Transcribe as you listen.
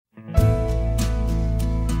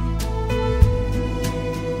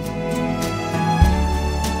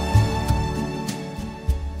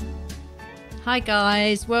Hi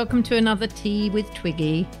guys, welcome to another Tea with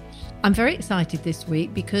Twiggy. I'm very excited this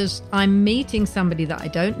week because I'm meeting somebody that I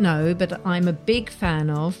don't know, but I'm a big fan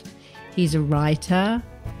of. He's a writer,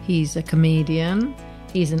 he's a comedian,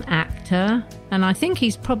 he's an actor, and I think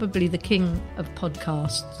he's probably the king of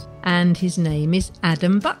podcasts. And his name is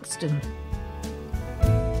Adam Buxton.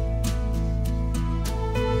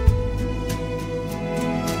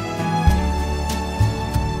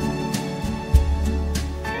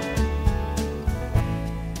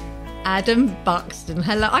 Adam Buxton,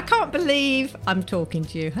 hello. I can't believe I'm talking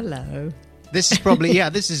to you. Hello. This is probably,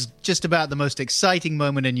 this is just about the most exciting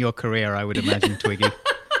moment in your career, I would imagine, Twiggy.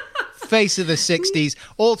 Face of the 60s.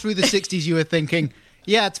 All through the 60s you were thinking,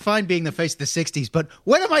 yeah, it's fine being the face of the 60s, but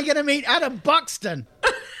when am I going to meet Adam Buxton?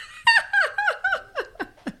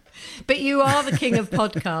 But you are the king of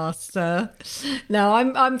podcasts, sir. No,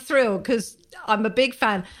 I'm thrilled because I'm a big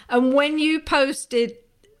fan. And when you posted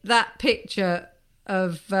that picture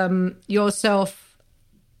of yourself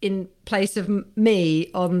in place of me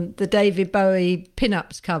on the David Bowie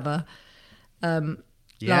pinups cover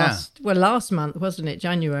last month, wasn't it?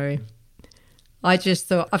 January. I just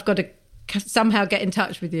thought I've got to somehow get in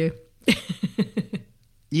touch with you.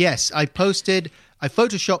 Yes, I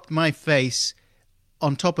photoshopped my face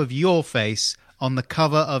on top of your face on the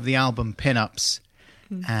cover of the album Pinups.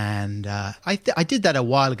 And I did that a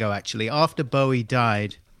while ago, actually, after Bowie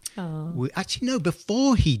died. Oh.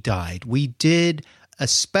 Before he died, we did a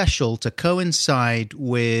special to coincide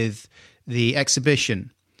with the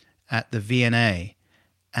exhibition at the V&A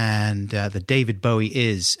and the David Bowie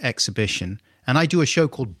Is exhibition. And I do a show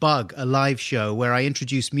called Bug, a live show where I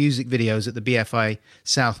introduce music videos at the BFI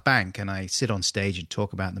South Bank, and I sit on stage and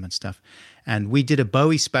talk about them and stuff. And we did a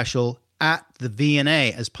Bowie special at the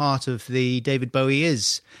V&A as part of the David Bowie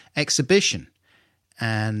Is exhibition.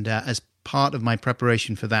 And as part of my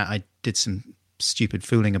preparation for that, I did some stupid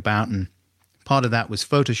fooling about, and part of that was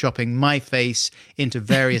photoshopping my face into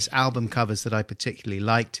various album covers that I particularly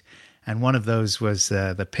liked, and one of those was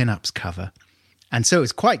the Pinups cover. And so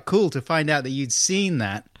it's quite cool to find out that you'd seen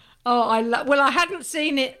that. Oh, I hadn't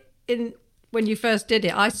seen it when you first did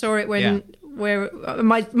it. I saw it where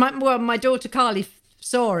my daughter Carly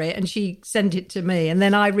saw it and she sent it to me, and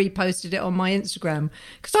then I reposted it on my Instagram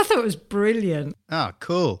because I thought it was brilliant. Oh,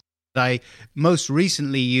 cool. I most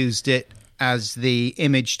recently used it as the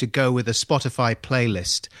image to go with a Spotify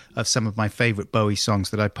playlist of some of my favourite Bowie songs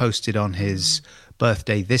that I posted on his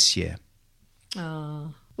birthday this year.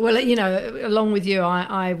 Oh. Well, along with you,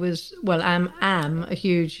 I am a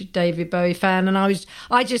huge David Bowie fan, and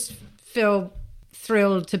I just feel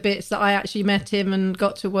thrilled to bits that I actually met him and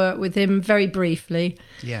got to work with him very briefly.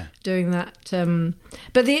 Yeah, doing that.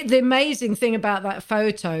 But the amazing thing about that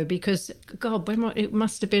photo, because God, it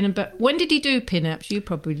must have been about, when did he do pinups? You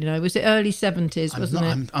probably know. Was it early 70s? Wasn't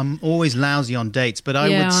it? I'm always lousy on dates, but I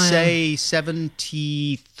would say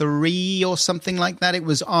 73 or something like that. It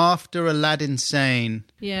was after Aladdin Sane.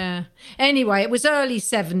 Yeah. Anyway, it was early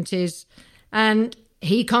 70s, and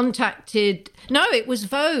he contacted... No, it was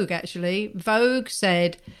Vogue, actually. Vogue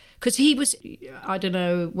said... Because he was... I don't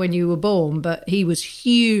know when you were born, but he was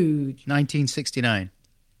huge. 1969.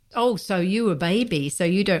 Oh, so you were a baby, so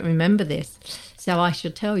you don't remember this. So I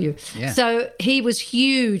should tell you. Yeah. So he was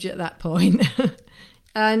huge at that point.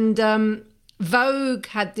 And Vogue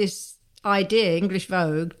had this idea, English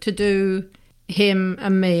Vogue, to do him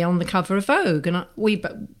and me on the cover of Vogue. And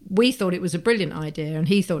we thought it was a brilliant idea, and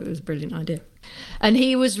he thought it was a brilliant idea. And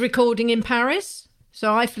he was recording in Paris.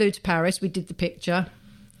 So I flew to Paris. We did the picture,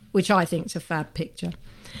 which I think is a fab picture.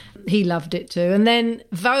 He loved it too. And then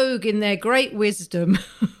Vogue, in their great wisdom,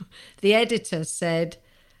 the editor said,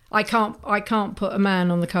 I can't put a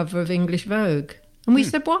man on the cover of English Vogue. And we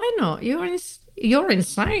said, why not? You're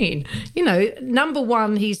insane. Number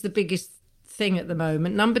one, he's the biggest thing at the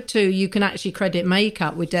moment. Number two, you can actually credit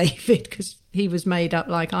makeup with David because he was made up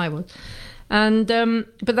like I was. And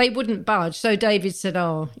but they wouldn't budge. So David said,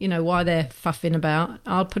 why they're fuffing about,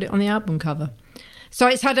 I'll put it on the album cover. So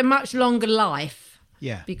it's had a much longer life.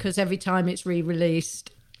 Yeah. Because every time it's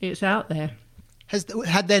re-released, it's out there.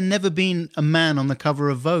 Had there never been a man on the cover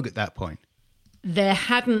of Vogue at that point? There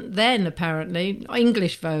hadn't then, apparently.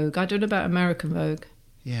 English Vogue. I don't know about American Vogue.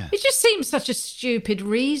 Yeah. It just seems such a stupid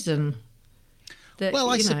reason.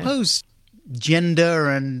 I suppose gender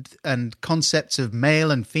and concepts of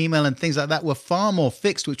male and female and things like that were far more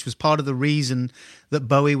fixed, which was part of the reason that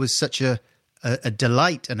Bowie was such a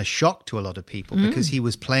delight and a shock to a lot of people, because he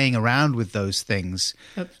was playing around with those things.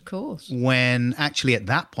 Of course. When actually at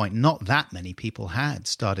that point, not that many people had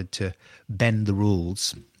started to bend the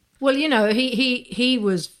rules. Well, he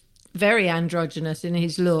was very androgynous in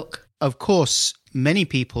his look. of course, many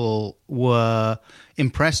people were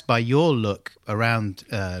impressed by your look around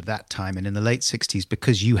that time and in the late 60s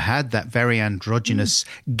because you had that very androgynous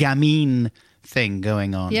gamine thing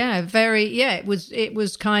going on. Yeah, it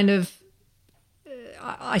was kind of,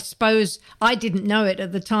 I suppose I didn't know it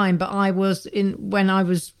at the time, but when I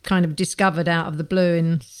was kind of discovered out of the blue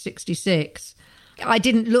in 66, I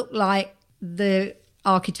didn't look like the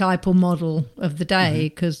archetypal model of the day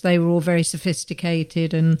because they were all very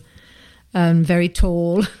sophisticated and very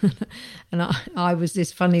tall. And I was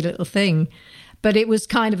this funny little thing. But it was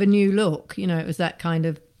kind of a new look. You know, it was that kind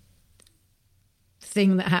of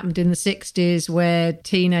thing that happened in the 60s where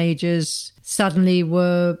teenagers suddenly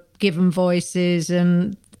were given voices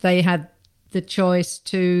and they had the choice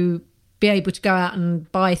to be able to go out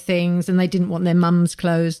and buy things, and they didn't want their mum's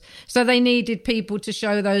clothes. So they needed people to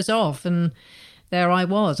show those off. And there I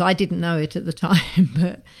was. I didn't know it at the time,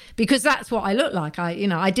 but because that's what I looked like.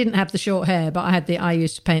 I didn't have the short hair, but I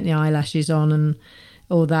used to paint the eyelashes on and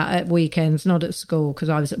all that at weekends, not at school because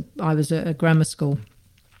I was at a grammar school,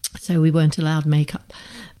 so we weren't allowed makeup.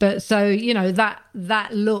 But so that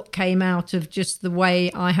look came out of just the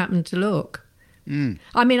way I happened to look.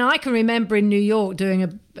 I mean, I can remember in New York doing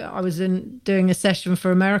a session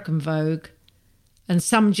for American Vogue, and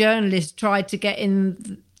some journalist tried to get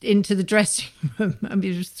into the dressing room. I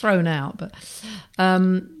mean, he was thrown out, but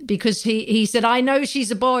because he said, "I know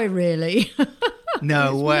she's a boy, really."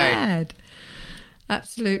 No way. Mad.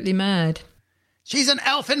 Absolutely mad. She's an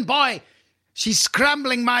elfin boy. She's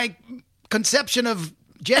scrambling my conception of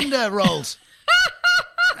gender roles.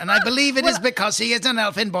 And I believe it is because he is an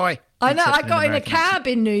elfin boy. I know. I got in a cab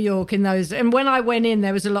in New York in those. And when I went in,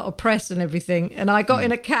 there was a lot of press and everything. And I got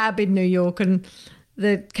in a cab in New York, and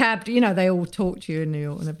the cab, they all talk to you in New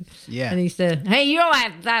York and everything. Yeah. And he said, "Hey, you're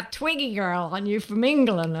that Twiggy girl, and you're from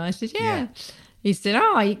England." And I said, yeah. He said,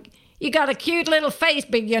 "Oh, you got a cute little face,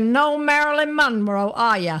 but you're no Marilyn Monroe,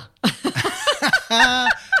 are you?"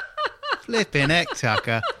 Flipping heck,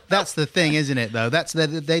 Tucker. That's the thing, isn't it, though? That's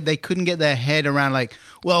they couldn't get their head around, like,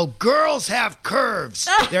 well, girls have curves.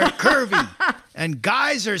 They're curvy. And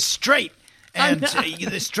guys are straight. And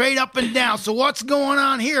they're straight up and down. So what's going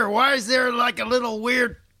on here? Why is there like a little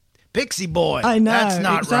weird pixie boy? I know. That's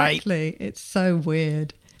not exactly. right. It's so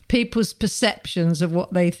weird. People's perceptions of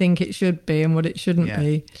what they think it should be and what it shouldn't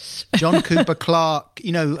be. John Cooper Clarke,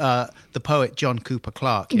 the poet John Cooper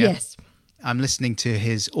Clarke. Yeah? Yes. I'm listening to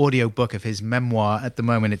his audiobook of his memoir at the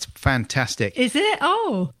moment. It's fantastic. Is it?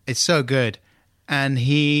 Oh. It's so good. And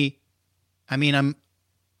I'm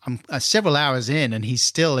several hours in and he's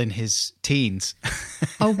still in his teens.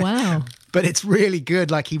 Oh, wow. But it's really good.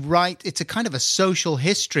 Like it's a kind of a social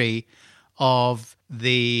history of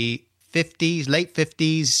the 50s, late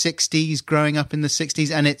 50s, 60s, growing up in the 60s.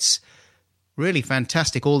 And it's really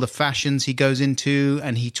fantastic. All the fashions he goes into,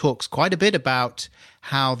 and he talks quite a bit about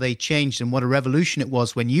how they changed and what a revolution it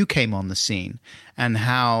was when you came on the scene, and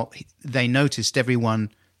how they noticed everyone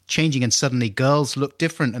changing, and suddenly girls looked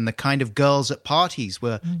different, and the kind of girls at parties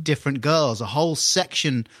were different girls. A whole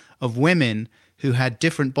section of women who had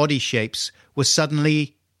different body shapes were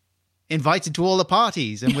suddenly invited to all the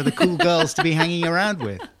parties and were the cool girls to be hanging around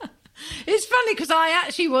with. It's funny because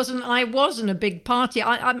I wasn't a big party.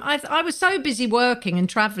 I was so busy working and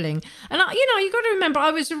traveling, and you got to remember I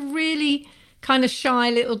was a really kind of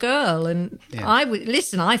shy little girl, and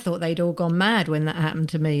I thought they'd all gone mad when that happened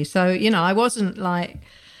to me. So I wasn't like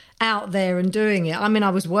out there and doing it. I mean,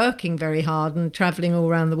 I was working very hard and traveling all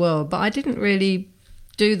around the world, but I didn't really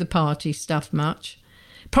do the party stuff much.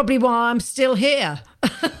 Probably why I'm still here.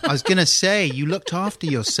 I was going to say, you looked after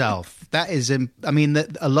yourself. That is,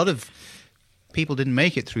 a lot of people didn't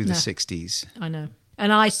make it through the 60s. I know.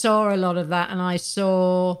 And I saw a lot of that, and I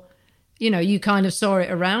saw, you kind of saw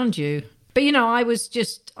it around you. But, I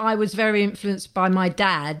was very influenced by my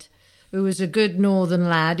dad, who was a good northern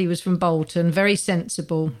lad. He was from Bolton, very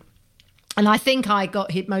sensible. And I think I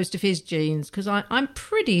got most of his genes because I'm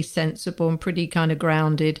pretty sensible and pretty kind of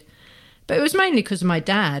grounded. But it was mainly because of my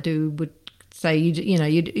dad, who would say,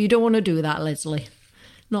 you don't want to do that, Leslie.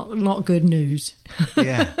 Not good news.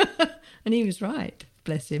 Yeah. And he was right.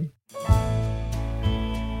 Bless him.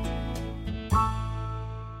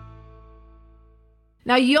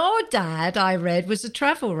 Now, your dad, I read, was a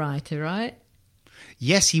travel writer, right?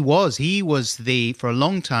 Yes, he was. For a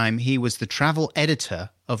long time, he was the travel editor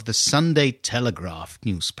of the Sunday Telegraph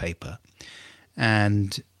newspaper.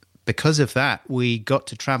 And because of that, we got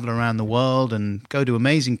to travel around the world and go to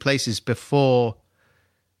amazing places before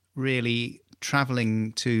really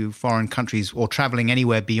traveling to foreign countries or traveling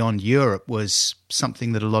anywhere beyond Europe was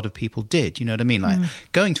something that a lot of people did. You know what I mean? Like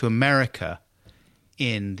going to America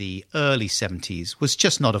in the early 70s was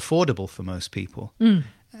just not affordable for most people.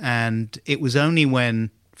 And it was only when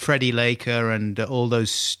Freddie Laker and all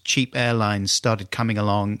those cheap airlines started coming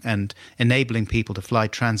along and enabling people to fly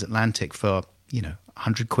transatlantic for,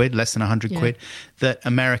 100 quid, less than 100 quid, that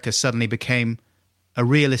America suddenly became a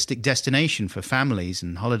realistic destination for families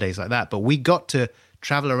and holidays like that. But we got to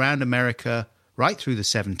travel around America right through the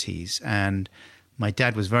 70s. And my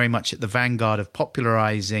dad was very much at the vanguard of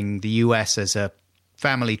popularizing the US as a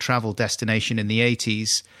family travel destination in the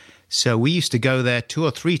 80s. So we used to go there 2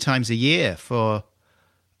 or 3 times a year for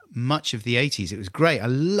much of the 80s. It was great. I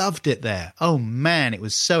loved it there. Oh, man, it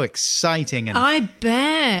was so exciting and I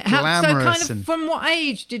bet. glamorous. From what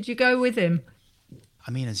age did you go with him?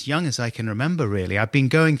 I mean, as young as I can remember, really. I've been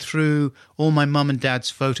going through all my mum and dad's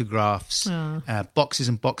photographs, boxes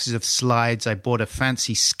and boxes of slides. I bought a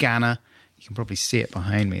fancy scanner. You can probably see it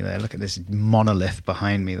behind me there. Look at this monolith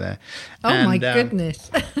behind me there. My goodness.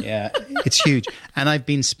 Yeah, it's huge. And I've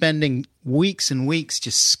been spending weeks and weeks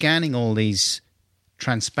just scanning all these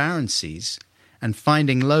transparencies and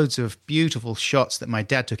finding loads of beautiful shots that my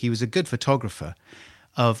dad took. He was a good photographer,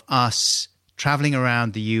 of us traveling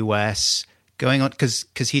around the US, going on,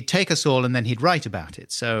 because he'd take us all and then he'd write about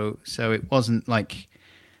it. So it wasn't like,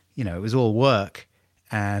 it was all work.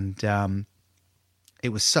 And it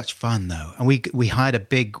was such fun, though. And we hired a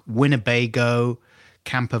big Winnebago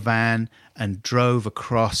camper van and drove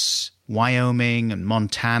across Wyoming and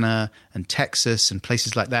Montana and Texas and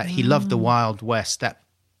places like that. He loved the Wild West, that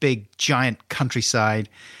big giant countryside,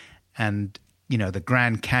 and the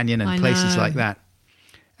Grand Canyon and places like that.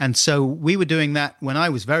 And so we were doing that when I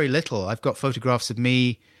was very little. I've got photographs of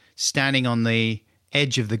me standing on the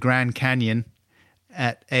edge of the Grand Canyon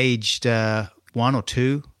at aged 1 or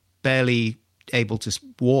 2, barely able to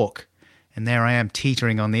walk, and there I am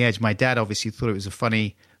teetering on the edge. My dad obviously thought it was a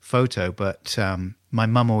funny photo, but my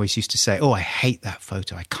mum always used to say, "Oh, I hate that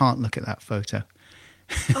photo. I can't look at that photo."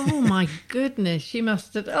 Oh my goodness, she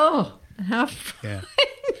must have. Oh, how yeah.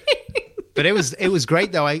 But it was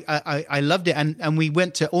great though. I loved it, and we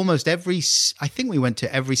went to almost every. I think we went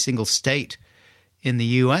to every single state in the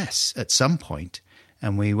U.S. at some point.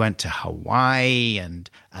 And we went to Hawaii and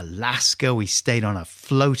Alaska. We stayed on a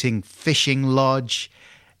floating fishing lodge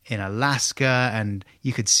in Alaska, and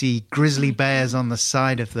you could see grizzly bears on the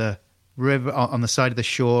side of the river, on the side of the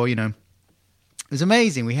shore. It was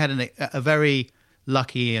amazing. We had a very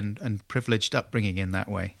lucky and privileged upbringing in that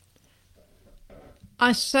way.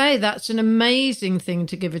 I say that's an amazing thing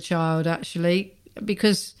to give a child, actually,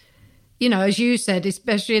 because, as you said,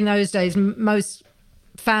 especially in those days, most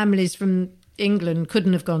families from England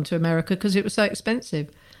couldn't have gone to America because it was so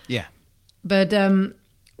expensive. Yeah. But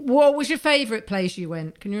what was your favourite place you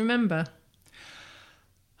went? Can you remember?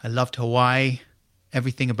 I loved Hawaii.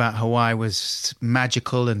 Everything about Hawaii was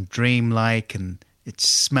magical and dreamlike, and it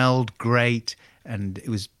smelled great, and it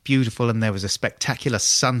was beautiful, and there was a spectacular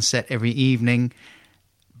sunset every evening.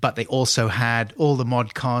 But they also had all the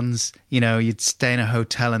mod cons. You'd stay in a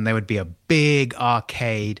hotel and there would be a big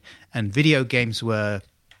arcade, and video games were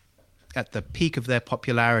at the peak of their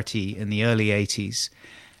popularity in the early 80s.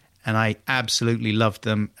 And I absolutely loved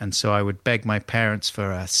them. And so I would beg my parents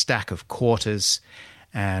for a stack of quarters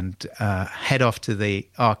and head off to the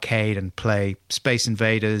arcade and play Space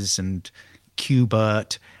Invaders and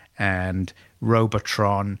Q*bert and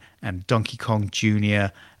Robotron and Donkey Kong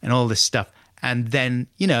Jr. and all this stuff. And then,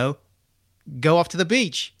 go off to the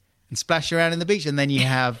beach and splash around in the beach. And then you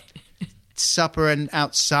have supper and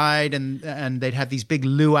outside, and they'd have these big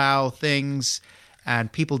luau things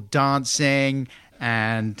and people dancing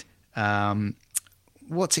and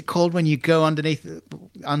what's it called when you go underneath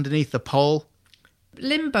the pole?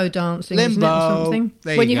 Limbo dancing, limbo, isn't it, or something?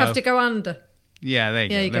 There when you you go. have to go under. Yeah, there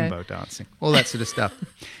you go. Limbo dancing, all that sort of stuff.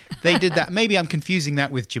 They did that. Maybe I'm confusing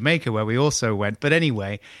that with Jamaica, where we also went. But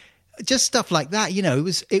anyway, just stuff like that.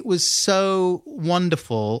 It was so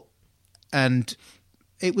wonderful, and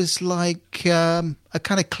it was like a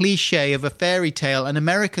kind of cliche of a fairy tale. And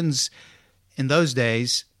Americans in those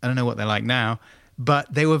days, I don't know what they're like now,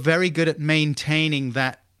 but they were very good at maintaining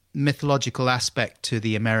that mythological aspect to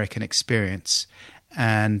the American experience.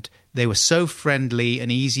 And they were so friendly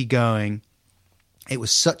and easygoing. It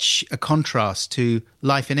was such a contrast to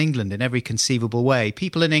life in England in every conceivable way.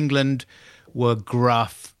 People in England were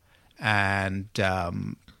gruff and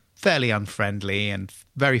fairly unfriendly and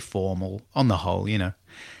very formal on the whole,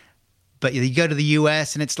 But you go to the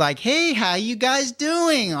US and it's like, hey, how you guys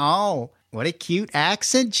doing? Oh, what a cute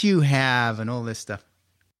accent you have and all this stuff.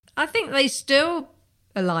 I think they still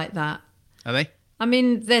are like that. Are they? I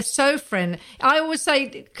mean, they're so friendly. I always say,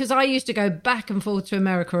 because I used to go back and forth to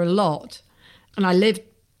America a lot, And I lived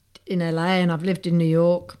in LA and I've lived in New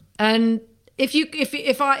York. And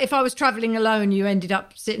if I was traveling alone, you ended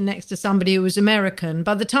up sitting next to somebody who was American.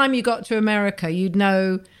 By the time you got to America, you'd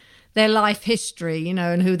know their life history, you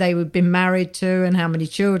know, and who they would been married to and how many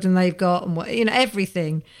children they've got and what, you know,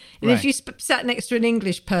 everything. And Right. if you sat next to an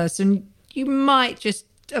English person, you might just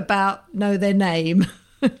about know their name.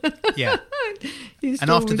 Yeah. Used And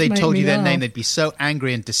to after always they make told me you their laugh. name, they'd be so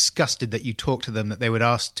angry and disgusted that you talked to them that they would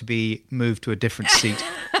ask to be moved to a different seat.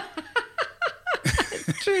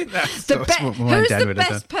 True. That's The what my who's dad the would have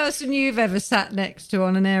done. best person you've ever sat next to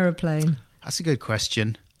on an aeroplane? That's a good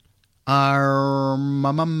question. Who?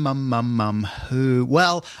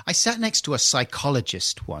 Well, I sat next to a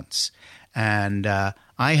psychologist once, and I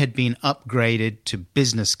had been upgraded to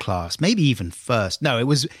business class, maybe even first. No, it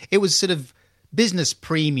was sort of business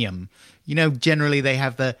premium. You know, generally they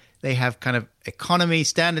have kind of economy,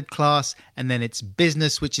 standard class, and then it's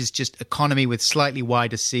business, which is just economy with slightly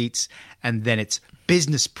wider seats, and then it's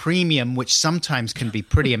business premium, which sometimes can be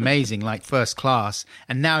pretty amazing, like first class.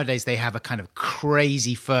 And nowadays they have a kind of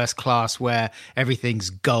crazy first class where everything's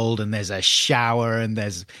gold and there's a shower and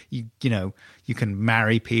there's, you know, you can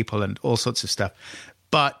marry people and all sorts of stuff.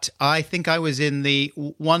 But I think I was in the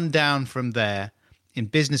one down from there, in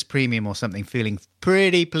business premium or something, feeling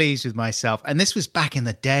pretty pleased with myself. And this was back in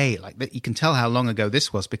the day, like that. You can tell how long ago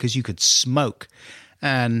this was because you could smoke.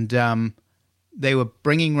 And they were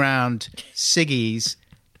bringing round ciggies,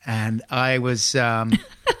 and I was a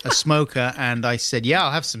smoker, and I said, yeah,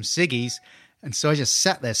 I'll have some ciggies. And so I just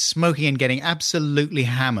sat there smoking and getting absolutely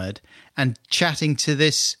hammered and chatting to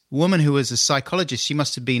this woman who was a psychologist. She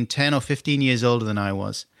must have been 10 or 15 years older than I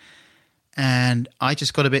was. And I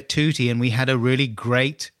just got a bit tooty, and we had a really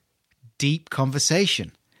great, deep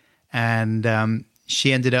conversation. And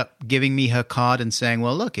she ended up giving me her card and saying,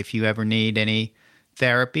 well, look, if you ever need any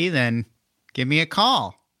therapy, then give me a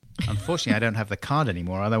call. Unfortunately, I don't have the card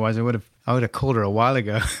anymore. Otherwise, I would have called her a while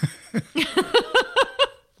ago.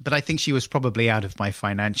 But I think she was probably out of my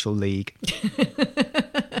financial league.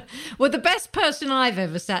 Well, the best person I've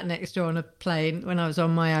ever sat next to on a plane when I was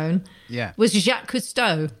on my own was Jacques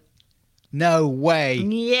Cousteau. No way.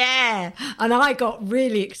 Yeah. And I got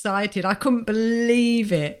really excited. I couldn't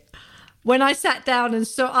believe it. When I sat down and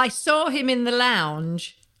I saw him in the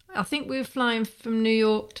lounge. I think we were flying from New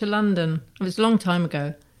York to London. It was a long time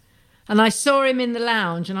ago. And I saw him in the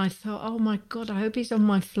lounge and I thought, oh my God, I hope he's on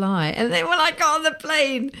my flight. And then when I got on the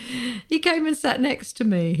plane, he came and sat next to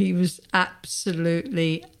me. He was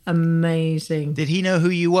absolutely amazing. Did he know who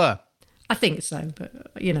you were? I think so, but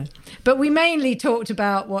you know. But we mainly talked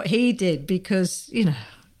about what he did because, you know,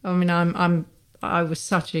 I mean, I was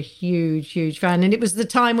such a huge fan. And it was the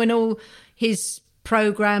time when all his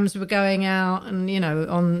programs were going out and, you know,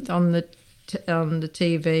 on the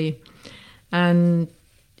TV, and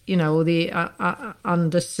you know, all the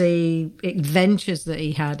undersea adventures that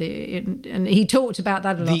he had, and he talked about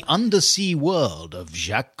that a lot. The undersea world of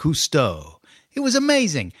Jacques Cousteau. It was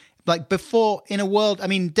amazing. Like before, in a world, I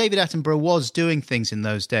mean, David Attenborough was doing things in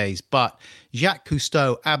those days, but Jacques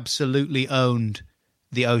Cousteau absolutely owned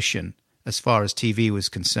the ocean as far as TV was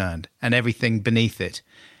concerned and everything beneath it.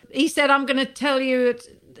 He said, I'm going to tell you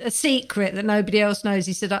a secret that nobody else knows.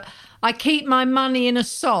 He said, I keep my money in a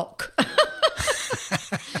sock.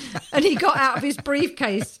 And he got out of his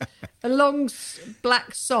briefcase a long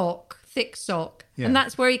black sock, thick sock. Yeah. And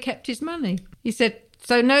that's where he kept his money. He said,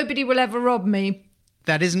 so nobody will ever rob me.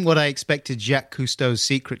 That isn't what I expected Jacques Cousteau's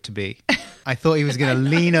secret to be. I thought he was going to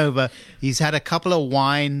lean over. He's had a couple of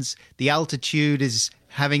wines. The altitude is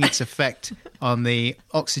having its effect on the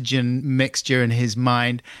oxygen mixture in his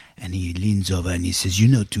mind. And he leans over and he says, you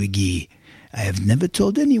know, Twiggy, I have never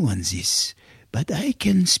told anyone this, but I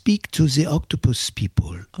can speak to the octopus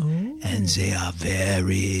people. Oh. And they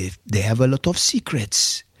have a lot of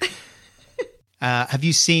secrets. Have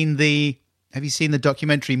you seen the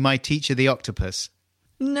documentary My Teacher, the Octopus?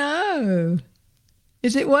 No.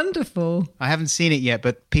 Is it wonderful? I haven't seen it yet,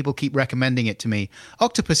 but people keep recommending it to me.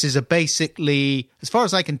 Octopuses are basically, as far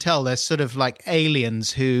as I can tell, they're sort of like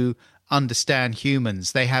aliens who understand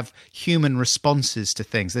humans. They have human responses to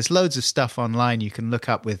things. There's loads of stuff online you can look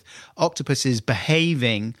up with octopuses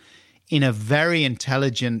behaving in a very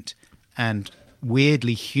intelligent and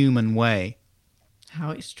weirdly human way.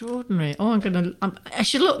 How extraordinary. Oh, I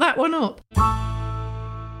should look that one up.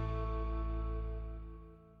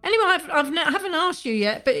 Anyway, I haven't asked you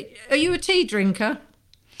yet, but are you a tea drinker?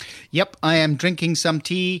 Yep, I am drinking some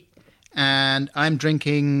tea, and I'm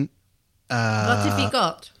drinking... what have you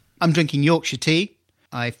got? I'm drinking Yorkshire tea.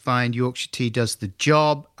 I find Yorkshire tea does the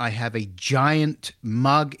job. I have a giant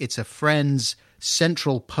mug. It's a friend's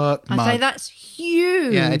Central Perk mug. I say that's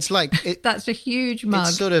huge. Yeah, it's like... That's a huge mug.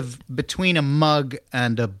 It's sort of between a mug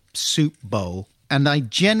and a soup bowl. And I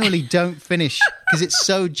generally don't finish because it's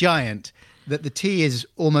so giant that the tea is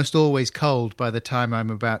almost always cold by the time I'm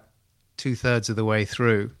about 2/3 of the way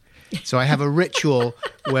through. So I have a ritual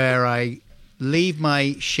where I leave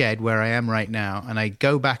my shed where I am right now and I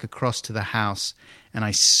go back across to the house and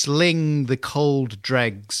I sling the cold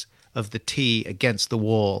dregs of the tea against the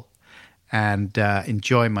wall and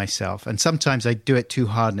enjoy myself. And sometimes I do it too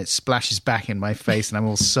hard and it splashes back in my face and I'm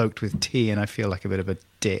all soaked with tea and I feel like a bit of a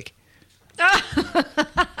dick.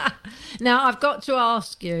 Now, I've got to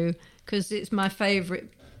ask you, because it's my favourite,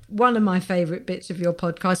 one of my favourite bits of your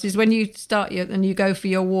podcast is when you start and you go for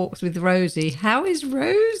your walks with Rosie. How is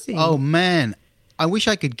Rosie? Oh, man. I wish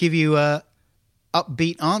I could give you a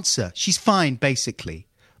upbeat answer. She's fine, basically.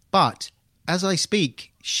 But as I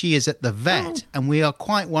speak, she is at the vet, and we are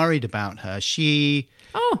quite worried about her.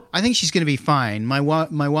 I think she's going to be fine. My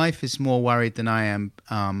wife is more worried than I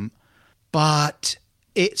am. But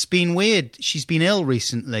it's been weird. She's been ill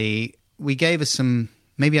recently. We gave her some...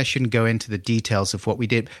 Maybe I shouldn't go into the details of what we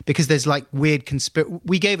did because there's like weird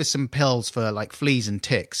we gave her some pills for like fleas and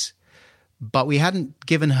ticks, but we hadn't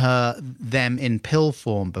given her them in pill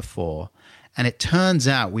form before. And it turns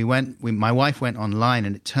out my wife went online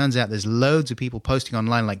and it turns out there's loads of people posting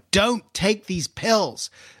online like, don't take these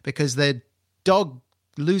pills because their dog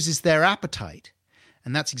loses their appetite.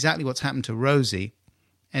 And that's exactly what's happened to Rosie.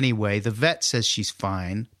 Anyway, the vet says she's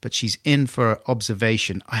fine, but she's in for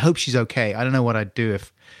observation. I hope she's okay. I don't know what I'd do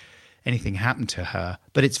if anything happened to her,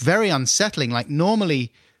 but it's very unsettling. Like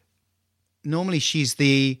normally she's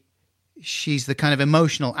the kind of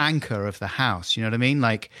emotional anchor of the house. You know what I mean?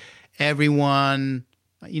 Like everyone,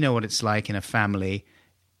 you know what it's like in a family.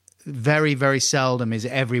 Very, very seldom is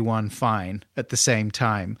everyone fine at the same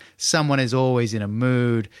time. Someone is always in a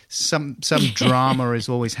mood. Some drama is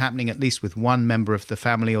always happening, at least with one member of the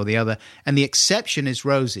family or the other. And the exception is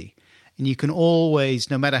Rosie. And you can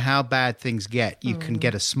always, no matter how bad things get, you can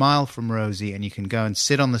get a smile from Rosie and you can go and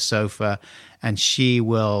sit on the sofa and she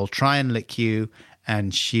will try and lick you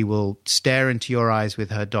and she will stare into your eyes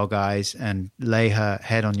with her dog eyes and lay her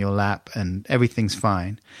head on your lap and everything's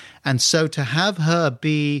fine. And so to have her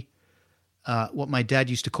be... what my dad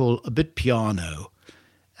used to call a bit piano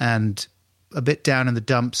and a bit down in the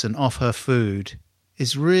dumps and off her food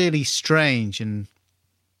is really strange, and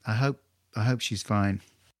I hope she's fine.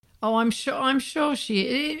 Oh, I'm sure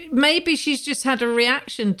maybe she's just had a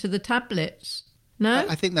reaction to the tablets. No?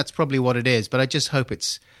 I think that's probably what it is, but I just hope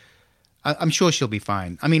I'm sure she'll be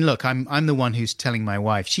fine. I mean, look, I'm the one who's telling my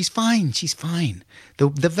wife, she's fine. The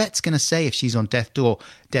vet's going to say if she's on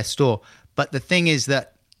death's door. But the thing is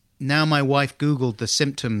that now my wife Googled the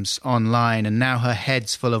symptoms online and now her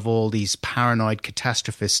head's full of all these paranoid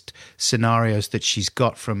catastrophist scenarios that she's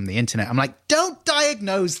got from the internet. I'm like, don't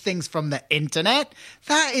diagnose things from the internet.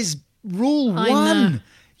 That is rule one.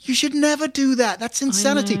 You should never do that. That's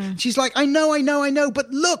insanity. She's like, I know.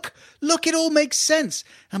 But look, it all makes sense.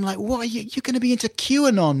 I'm like, what are you? You're going to be into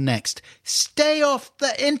QAnon next. Stay off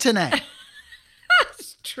the internet.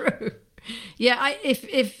 That's true. Yeah,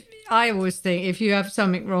 I always think if you have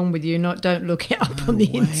something wrong with you, don't look it up on the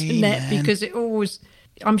internet, man. Because it always...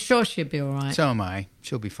 I'm sure she'll be all right. So am I.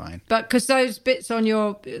 She'll be fine. But because those bits on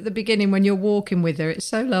the beginning when you're walking with her, it's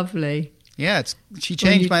so lovely. Yeah, she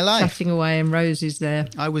changed my life. Chatting away and Rosie's there.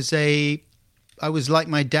 I was like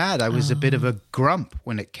my dad. I was a bit of a grump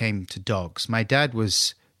when it came to dogs. My dad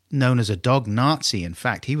was known as a dog Nazi. In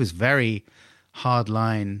fact, he was very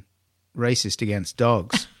hardline racist against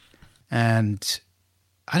dogs. And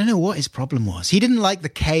I don't know what his problem was. He didn't like the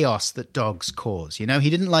chaos that dogs cause, you know? He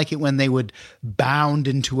didn't like it when they would bound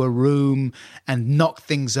into a room and knock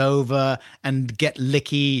things over and get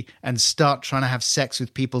licky and start trying to have sex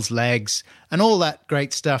with people's legs and all that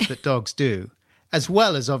great stuff that dogs do, as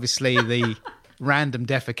well as obviously the random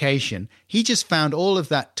defecation. He just found all of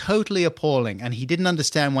that totally appalling and he didn't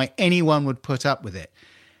understand why anyone would put up with it.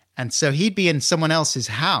 And so he'd be in someone else's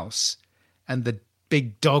house and the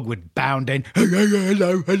big dog would bound in,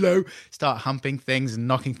 hello, start humping things and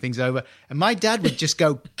knocking things over. And my dad would just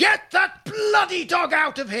go, get that bloody dog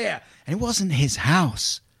out of here. And it wasn't his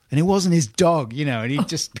house and it wasn't his dog, you know, and he'd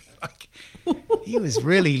just be like, he was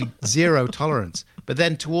really zero tolerance. But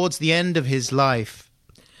then towards the end of his life,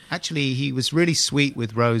 actually, he was really sweet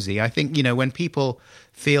with Rosie. I think, you know, when people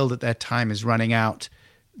feel that their time is running out,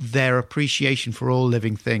 their appreciation for all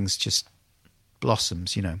living things just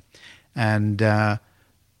blossoms, you know. And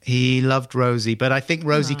he loved Rosie, but I think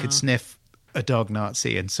Rosie could sniff a dog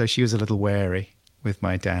Nazi, and so she was a little wary with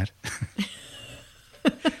my dad.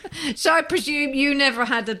 So I presume you never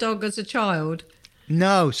had a dog as a child?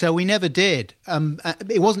 No, so we never did.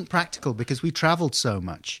 It wasn't practical because we traveled so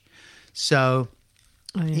much. So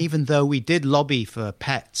even though we did lobby for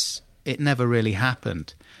pets, it never really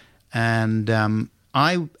happened. And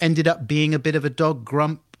I ended up being a bit of a dog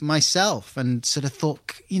grump myself and sort of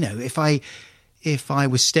thought, if I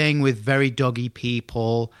was staying with very doggy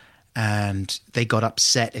people and they got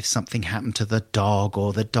upset if something happened to the dog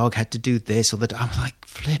or the dog had to do this or I'm like,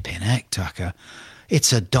 flipping heck, Tucker,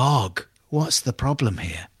 it's a dog. What's the problem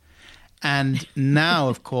here? And now,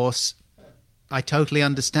 of course, I totally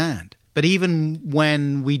understand. But even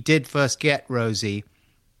when we did first get Rosie,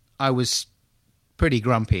 I was pretty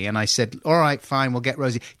grumpy. And I said, all right, fine, we'll get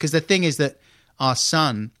Rosie. Because the thing is that our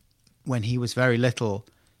son, when he was very little,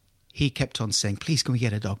 he kept on saying, please, can we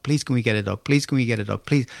get a dog? Please, can we get a dog? Please, can we get a dog?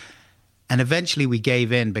 Please. And eventually we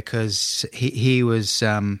gave in because he was,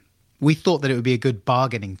 we thought that it would be a good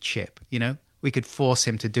bargaining chip, We could force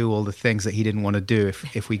him to do all the things that he didn't want to do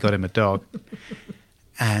if we got him a dog.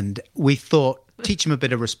 And we thought, teach him a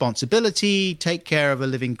bit of responsibility, take care of a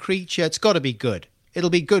living creature. It's got to be good. It'll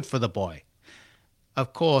be good for the boy.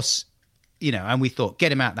 Of course, and we thought,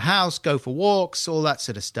 get him out of the house, go for walks, all that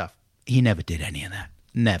sort of stuff. He never did any of that.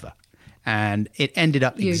 Never. And it ended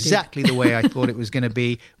up exactly the way I thought it was going to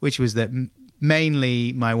be, which was that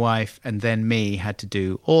mainly my wife and then me had to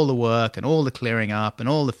do all the work and all the clearing up and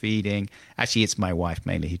all the feeding. Actually, it's my wife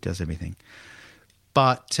mainly who does everything.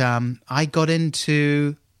 But I got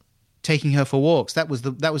into taking her for walks. That was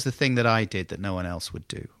the thing that I did that no one else would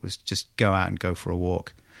do, was just go out and go for a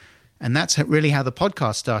walk. And that's really how the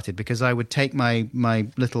podcast started, because I would take my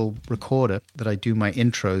little recorder that I do my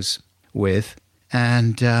intros with,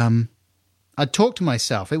 and I'd talk to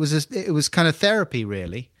myself. It was kind of therapy,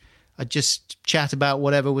 really. I'd just chat about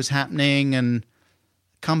whatever was happening and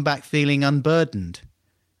come back feeling unburdened.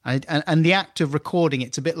 And the act of recording,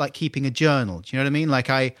 it's a bit like keeping a journal. Do you know what I mean? Like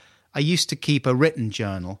I used to keep a written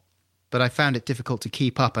journal, but I found it difficult to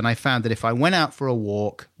keep up. And I found that if I went out for a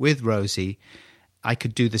walk with Rosie, I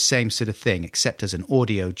could do the same sort of thing, except as an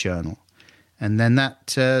audio journal. And then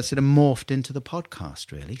that sort of morphed into the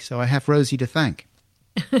podcast, really. So I have Rosie to thank.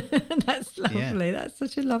 That's lovely. Yeah. That's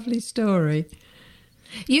such a lovely story.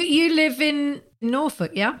 You live in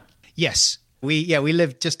Norfolk, yeah? Yes. We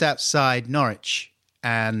live just outside Norwich,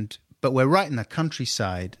 but we're right in the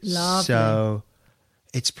countryside. Lovely. So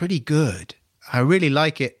it's pretty good. I really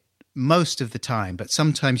like it most of the time, but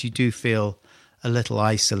sometimes you do feel a little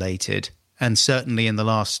isolated. And certainly in the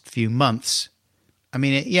last few months, I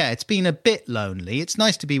mean, it's been a bit lonely. It's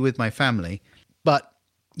nice to be with my family. But,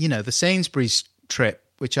 the Sainsbury's trip,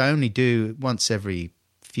 which I only do once every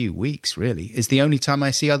few weeks, really, is the only time I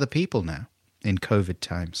see other people now in COVID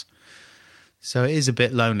times. So it is a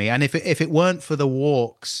bit lonely. And if it weren't for the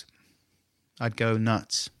walks, I'd go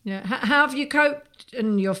nuts. Yeah. How have you coped,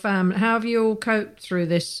 and your family, how have you all coped through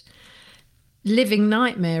this living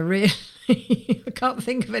nightmare, really? I can't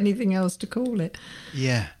think of anything else to call it.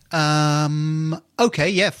 Yeah. Okay,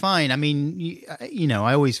 yeah, fine. I mean,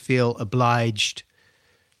 I always feel obliged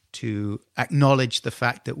to acknowledge the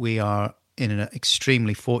fact that we are in an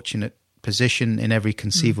extremely fortunate position in every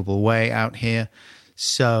conceivable way out here.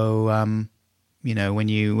 So, when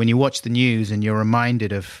you watch the news and you're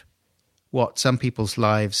reminded of what some people's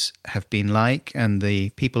lives have been like, and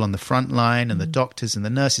the people on the front line and the doctors and the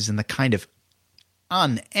nurses and the kind of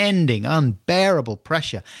unending, unbearable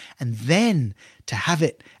pressure, and then to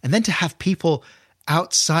have people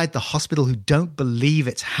outside the hospital who don't believe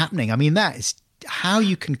it's happening. I mean, that is how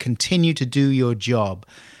you can continue to do your job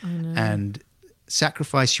and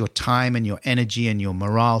sacrifice your time and your energy and your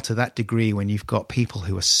morale to that degree when you've got people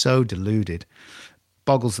who are so deluded.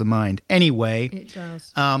 Boggles the mind. Anyway, it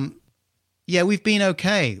does. We've been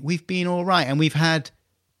okay. We've been all right. And we've had,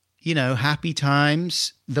 happy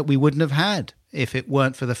times that we wouldn't have had if it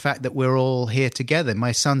weren't for the fact that we're all here together.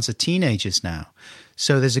 My sons are teenagers now.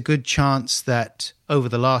 So there's a good chance that over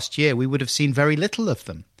the last year we would have seen very little of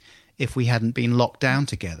them if we hadn't been locked down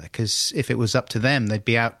together, because if it was up to them, they'd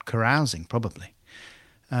be out carousing probably.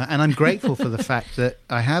 And I'm grateful for the fact that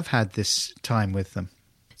I have had this time with them.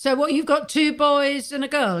 So what, you've got 2 boys and a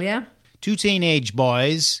girl, yeah? 2 teenage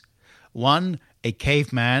boys, one a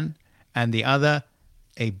caveman and the other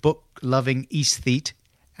a book-loving aesthete,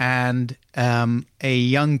 and a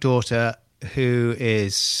young daughter who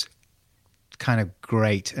is kind of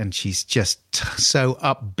great, and she's just so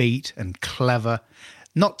upbeat and clever.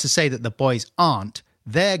 Not to say that the boys aren't.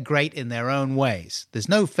 They're great in their own ways. There's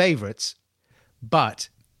no favorites, but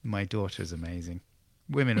my daughter's amazing.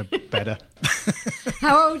 Women are better.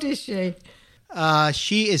 How old is she?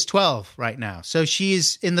 She is 12 right now. So she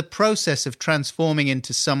is in the process of transforming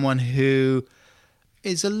into someone who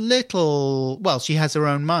is a little, well, she has her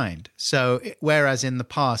own mind. So whereas in the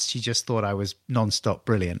past she just thought I was nonstop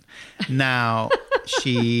brilliant, now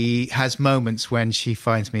she has moments when she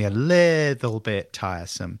finds me a little bit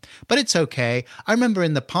tiresome. But it's okay. I remember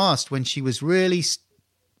in the past when she was really,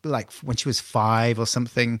 like when she was 5 or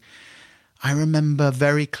something, I remember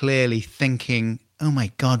very clearly thinking, oh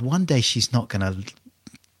my God, one day she's not going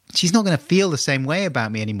to feel the same way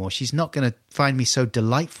about me anymore. She's not going to find me so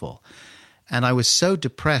delightful. And I was so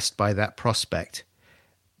depressed by that prospect.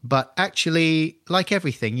 But actually, like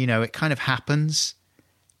everything, it kind of happens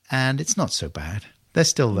and it's not so bad. They're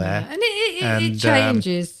still there. Yeah. And it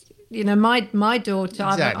changes. My daughter...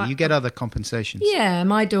 Exactly. You get other compensations. Yeah,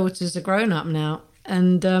 my daughter's a grown-up now.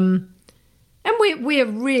 And we're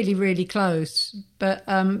really, really close. But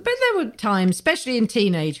there were times, especially in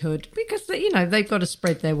teenagehood, because, they've got to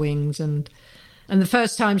spread their wings. And the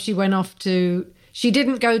first time she went off to... She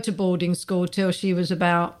didn't go to boarding school till she was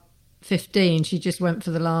about 15. She just went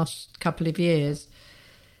for the last couple of years.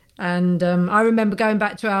 And I remember going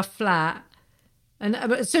back to our flat. And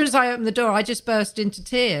as soon as I opened the door, I just burst into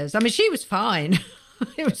tears. I mean, she was fine.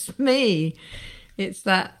 It was me. It's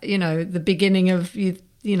that, the beginning of,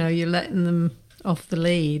 you're letting them off the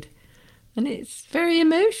lead. And it's very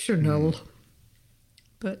emotional.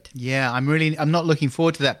 But yeah, I'm not looking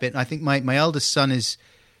forward to that bit. I think my eldest son is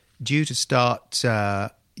due to start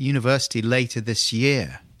university later this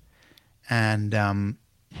year. And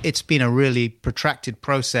it's been a really protracted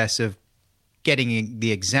process of getting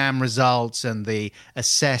the exam results and the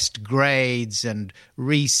assessed grades and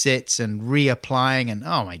resits and reapplying. And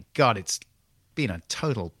oh my God, it's been a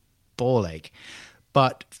total ball ache.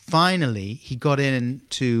 But finally, he got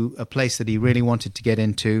into a place that he really wanted to get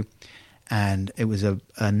into. And it was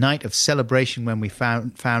a night of celebration when we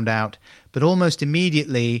found out. But almost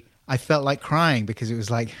immediately, I felt like crying because it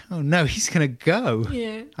was like, oh no, he's going to go.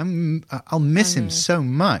 Yeah. I'll miss him so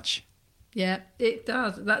much. Yeah, it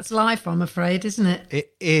does. That's life, I'm afraid, isn't it?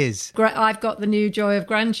 It is. I've got the new joy of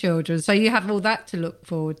grandchildren, so you have all that to look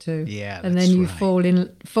forward to. Yeah, and then you fall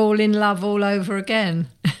in love all over again.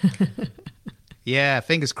 Yeah,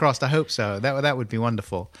 fingers crossed. I hope so. That would be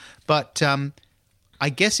wonderful. But I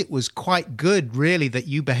guess it was quite good, really, that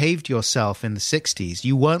you behaved yourself in the 60s.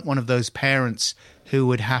 You weren't one of those parents who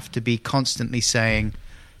would have to be constantly saying,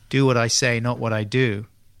 "Do what I say, not what I do."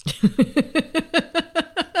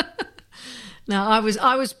 No, I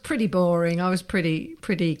was pretty boring. I was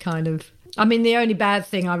pretty kind of... I mean, the only bad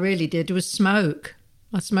thing I really did was smoke.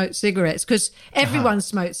 I smoked cigarettes because everyone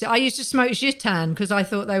smokes it. I used to smoke Gitan because I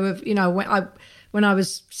thought they were, when I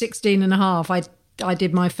was 16 and a half, I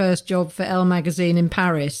did my first job for Elle magazine in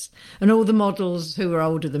Paris, and all the models who were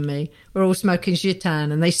older than me were all smoking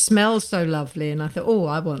Gitan, and they smell so lovely. And I thought,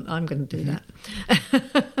 I'm going to do that.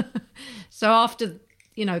 So after...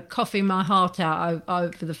 coughing my heart out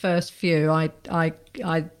over the first few, I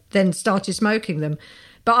then started smoking them.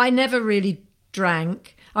 But I never really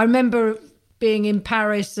drank. I remember being in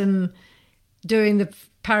Paris and doing the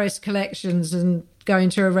Paris collections and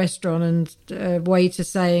going to a restaurant and a waiter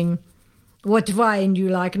saying, "What wine do you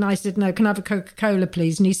like?" And I said, "No, can I have a Coca-Cola,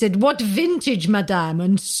 please?" And he said, "What vintage, madame?"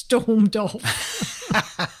 and stormed off.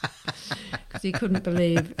 He couldn't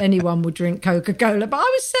believe anyone would drink Coca-Cola. But I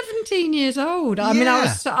was 17 years old. I mean,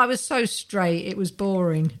 I was so straight, it was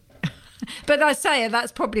boring. But I say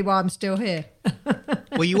that's probably why I'm still here.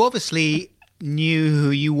 Well, you obviously knew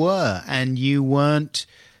who you were, and you weren't...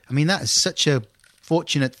 I mean, that is such a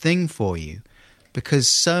fortunate thing for you, because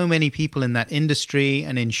so many people in that industry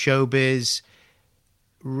and in showbiz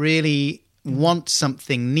really want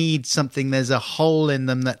something, need something. There's a hole in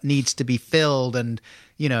them that needs to be filled, and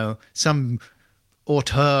some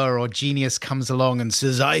auteur or genius comes along and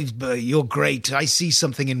says, "You're great. I see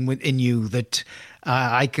something in you that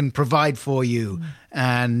I can provide for you.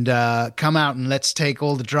 And come out and let's take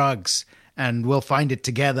all the drugs and we'll find it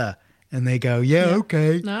together." And they go, yeah,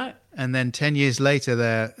 okay. No. And then 10 years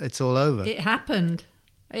later, it's all over. It happened.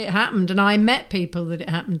 And I met people that it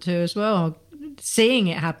happened to as well, seeing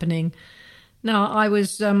it happening. No, I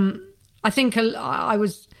was, I think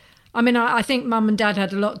Mum and Dad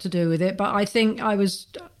had a lot to do with it, but I think I was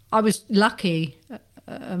lucky,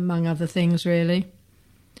 among other things, really.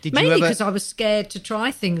 Mainly because I was scared to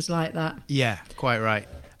try things like that. Yeah, quite right.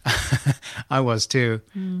 I was too,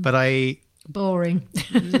 but boring.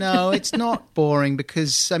 No, it's not boring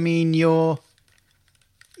because I mean you're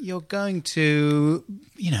going to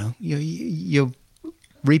you're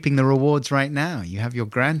reaping the rewards right now. You have your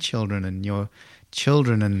grandchildren and your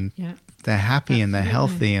children, and they're happy and they're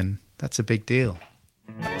healthy and That's a big deal.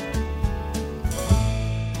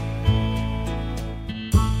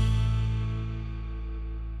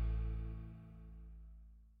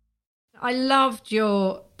 I loved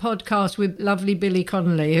your podcast with lovely Billy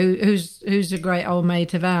Connolly, who's a great old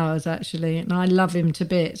mate of ours, actually, and I love him to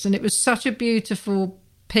bits. And it was such a beautiful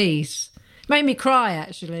piece. It made me cry,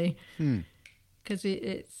 actually, because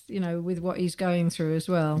it's, you know, with what he's going through as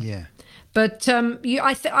well. Yeah. But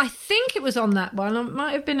I think it was on that one. It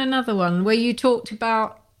might have been another one where you talked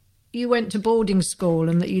about you went to boarding school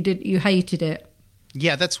and that you hated it.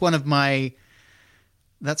 Yeah, that's one of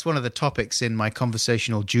the topics in my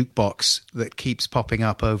conversational jukebox that keeps popping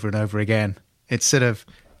up over and over again. It's sort of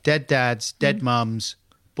dead dads, dead mums,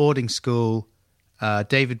 boarding school,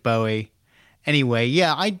 David Bowie. Anyway,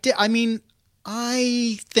 yeah, I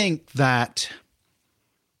think that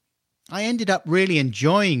I ended up really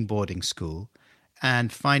enjoying boarding school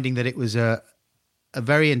and finding that it was a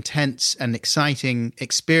very intense and exciting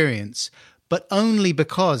experience, but only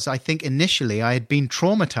because I think initially I had been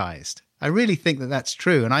traumatized. I really think that that's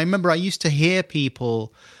true. And I remember I used to hear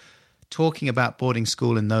people talking about boarding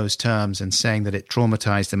school in those terms and saying that it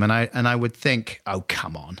traumatized them. And I would think, oh,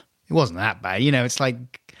 come on. It wasn't that bad. You know, it's like,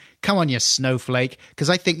 come on, you snowflake.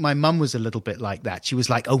 Because I think my mum was a little bit like that. She was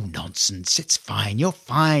like, oh, nonsense. It's fine. You're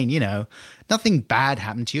fine. You know, nothing bad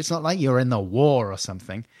happened to you. It's not like you're in the war or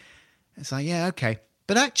something. It's like, yeah, okay.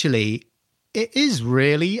 But actually, it is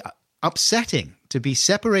really upsetting to be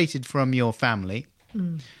separated from your family.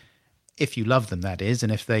 If you love them, that is,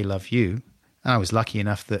 and if they love you. And I was lucky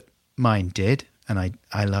enough that mine did, and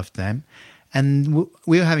I loved them. And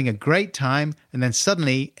we were having a great time, and then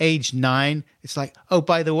suddenly, age 9, it's like, oh,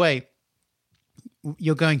 by the way,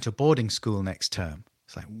 you're going to boarding school next term.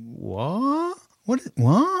 It's like, what?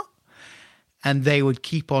 What? And they would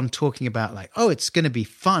keep on talking about like, oh, it's going to be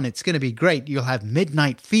fun. It's going to be great. You'll have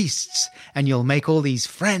midnight feasts, and you'll make all these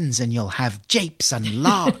friends, and you'll have japes and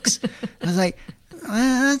larks. I was like,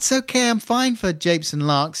 that's okay. I'm fine for japes and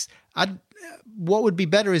larks. What would be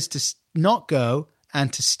better is to not go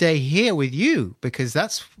and to stay here with you, because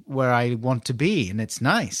that's where I want to be, and it's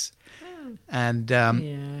nice. And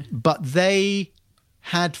but they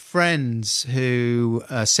had friends who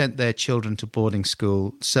sent their children to boarding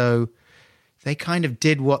school, so they kind of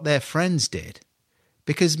did what their friends did.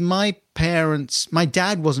 Because my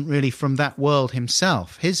dad wasn't really from that world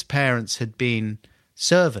himself. His parents had been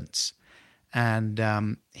servants.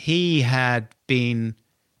 And he had been,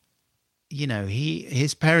 you know,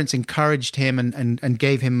 his parents encouraged him and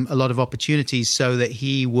gave him a lot of opportunities so that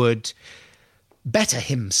he would better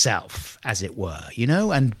himself, as it were, you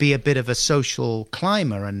know, and be a bit of a social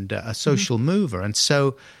climber and a social mover. And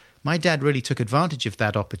so my dad really took advantage of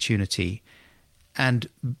that opportunity and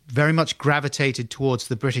very much gravitated towards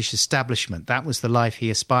the British establishment. That was the life he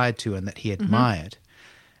aspired to and that he admired.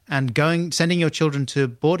 And sending your children to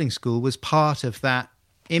boarding school was part of that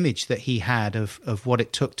image that he had of what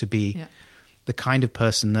it took to be the kind of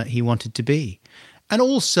person that he wanted to be. And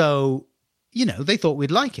also, you know, they thought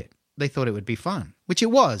we'd like it. They thought it would be fun, which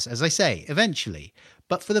it was, as I say, eventually.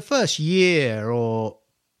 But for the first year or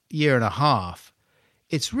year and a half,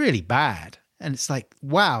 it's really bad. And it's like,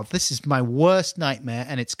 wow, this is my worst nightmare,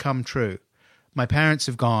 and it's come true. My parents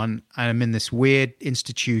have gone, and I'm in this weird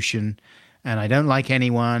institution, and I don't like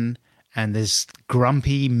anyone, and there's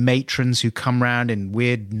grumpy matrons who come around in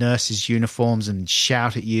weird nurses' uniforms and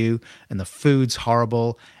shout at you, and the food's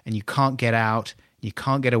horrible, and you can't get out, you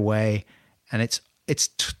can't get away, and it's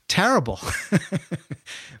terrible.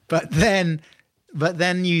 But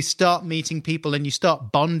then you start meeting people and you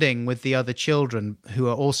start bonding with the other children who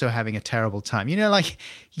are also having a terrible time. You know, like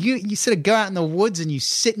you sort of go out in the woods and you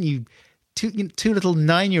sit and you two little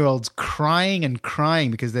 9-year-olds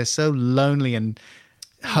crying because they're so lonely and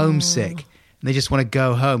homesick, and they just want to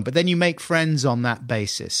go home. But then you make friends on that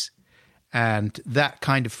basis, and that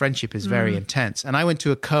kind of friendship is very intense. And I went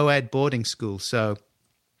to a co-ed boarding school, so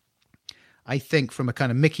I think from a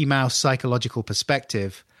kind of Mickey Mouse psychological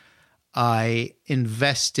perspective, I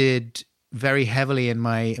invested very heavily in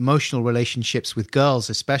my emotional relationships with girls,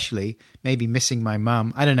 especially, maybe missing my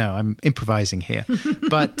mum. I don't know, I'm improvising here.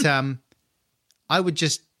 But I would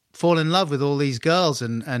just fall in love with all these girls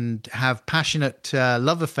and have passionate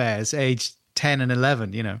love affairs aged 10 and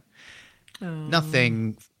 11, you know.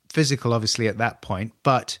 Nothing physical, obviously, at that point,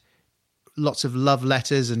 but lots of love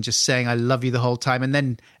letters and just saying I love you the whole time, and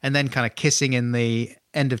then kind of kissing in the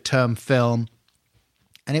end of term film.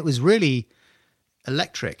 And it was really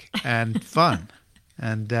electric and fun.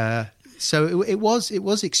 And so it was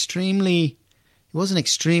an extremely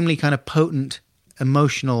kind of potent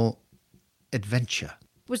emotional adventure.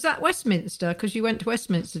 Was that Westminster? Because you went to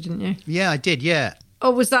Westminster, didn't you? Yeah, I did, yeah.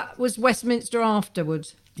 Or was Westminster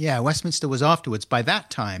afterwards? Yeah, Westminster was afterwards. By that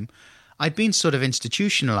time, I'd been sort of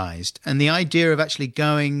institutionalized, and the idea of actually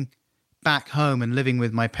going back home and living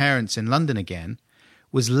with my parents in London again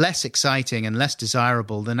was less exciting and less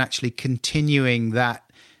desirable than actually continuing that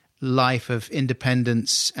life of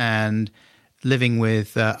independence and living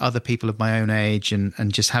with other people of my own age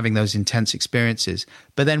and just having those intense experiences.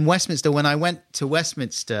 But then Westminster, when I went to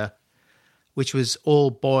Westminster, which was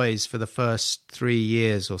all boys for the first 3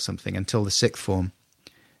 years or something until the sixth form,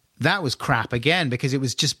 that was crap again because it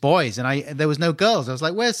was just boys and there was no girls. I was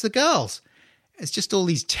like, where's the girls? It's just all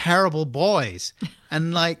these terrible boys.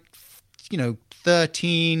 And 13,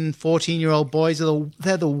 14-year-old boys,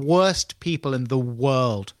 they're the worst people in the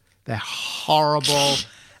world. They're horrible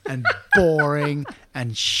and boring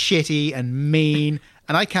and shitty and mean.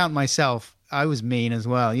 And I count myself, I was mean as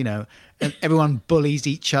well, and everyone bullies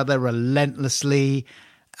each other relentlessly.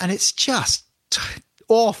 And it's just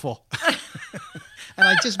awful. And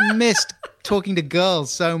I just missed talking to girls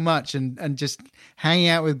so much and just hanging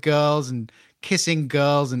out with girls and kissing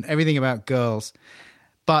girls and everything about girls.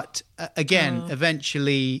 But again,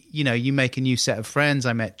 eventually, you make a new set of friends.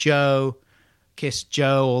 I met Joe, kissed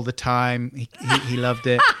Joe all the time. He loved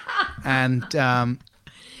it. And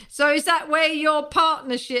so is that where your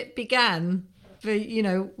partnership began for,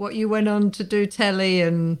 what you went on to do telly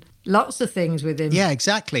and lots of things with him? Yeah,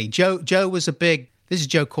 exactly. Joe was this is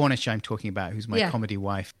Joe Cornish I'm talking about, who's my comedy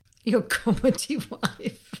wife. Your comedy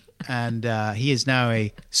wife. And he is now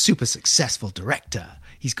a super successful director.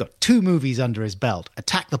 He's got 2 movies under his belt,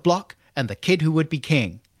 Attack the Block and The Kid Who Would Be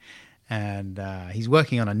King. And he's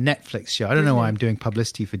working on a Netflix show. I don't know why I'm doing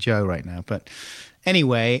publicity for Joe right now. But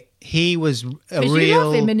anyway, he was a real... Because you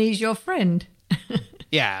love him and he's your friend.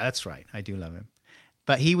 Yeah, that's right. I do love him.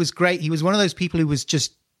 But he was great. He was one of those people who was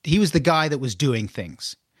he was the guy that was doing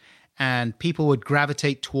things. And people would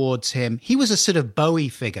gravitate towards him. He was a sort of Bowie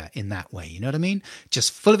figure in that way, you know what I mean?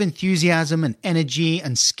 Just full of enthusiasm and energy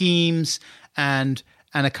and schemes and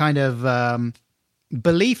a kind of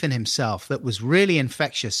belief in himself that was really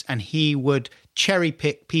infectious. And he would cherry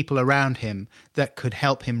pick people around him that could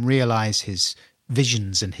help him realize his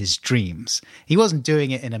visions and his dreams. He wasn't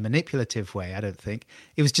doing it in a manipulative way, I don't think.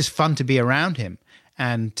 It was just fun to be around him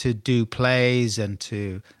and to do plays and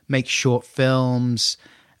to make short films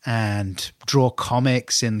and draw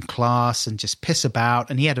comics in class and just piss about.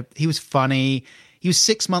 And he was funny. He was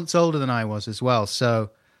 6 months older than I was as well. So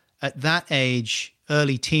at that age,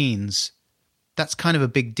 early teens, that's kind of a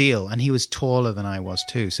big deal. And he was taller than I was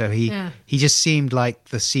too. So he just seemed like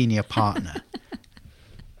the senior partner.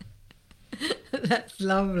 That's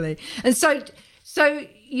lovely. And so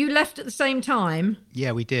you left at the same time?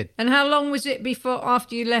 Yeah, we did. And how long was it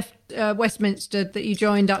after you left Westminster that you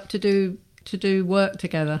joined up to do work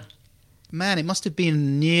together? Man, it must have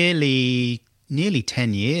been nearly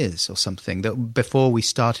 10 years or something before we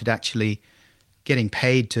started actually getting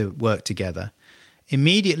paid to work together.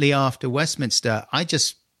 Immediately after Westminster, I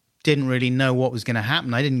just didn't really know what was going to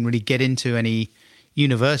happen. I didn't really get into any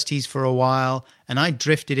universities for a while, and I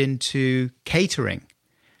drifted into catering.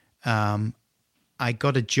 I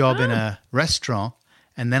got a job in a restaurant,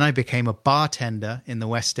 and then I became a bartender in the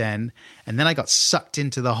West End. And then I got sucked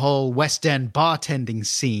into the whole West End bartending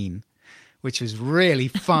scene, which was really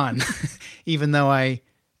fun, even though I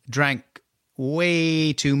drank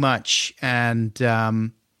way too much. And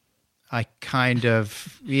I kind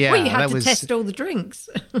of, yeah. Well, you had to test all the drinks.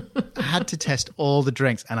 I had to test all the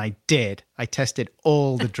drinks, and I did. I tested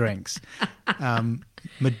all the drinks.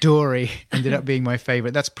 Midori ended up being my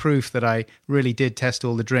favorite. That's proof that I really did test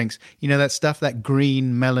all the drinks. You know that stuff, that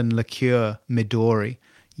green melon liqueur, Midori.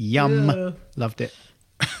 Yum. Ugh. Loved it.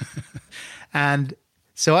 And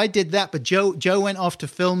so I did that, but Joe went off to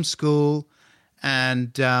film school,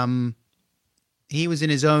 and he was in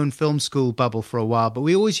his own film school bubble for a while, but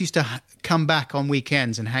we always used to come back on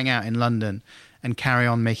weekends and hang out in London and carry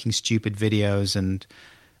on making stupid videos and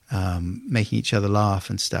making each other laugh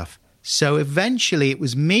and stuff. So eventually it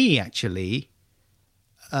was me, actually,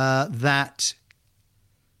 that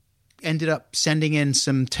ended up sending in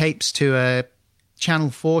some tapes to a Channel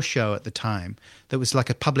 4 show at the time that was like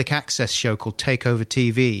a public access show called Takeover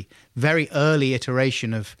TV. Very early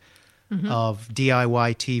iteration of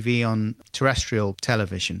DIY TV on terrestrial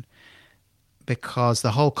television, because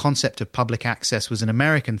the whole concept of public access was an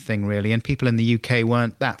American thing, really, and people in the UK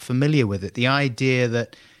weren't that familiar with it. The idea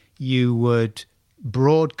that you would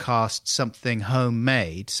broadcast something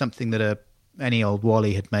homemade, something that any old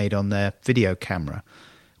Wally had made on their video camera,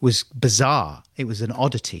 was bizarre. It was an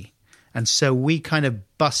oddity. And so we kind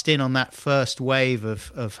of bust in on that first wave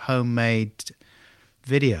of homemade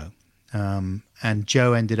video. And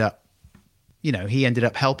Joe ended up, he ended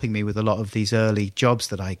up helping me with a lot of these early jobs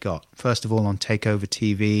that I got. First of all, on Takeover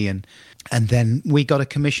TV. And then we got a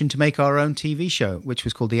commission to make our own TV show, which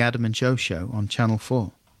was called The Adam and Joe Show on Channel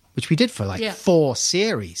 4, which we did for 4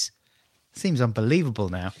 series. Seems unbelievable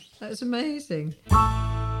now. That's amazing.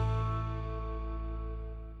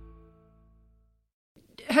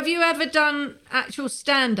 Have you ever done actual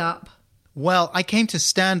stand-up? Well, I came to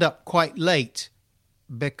stand-up quite late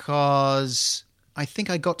because I think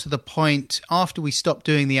I got to the point after we stopped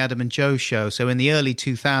doing the Adam and Joe Show. So in the early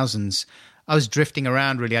 2000s, I was drifting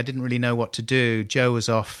around, really. I didn't really know what to do. Joe was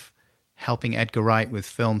off helping Edgar Wright with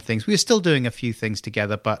film things. We were still doing a few things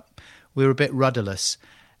together, but we were a bit rudderless.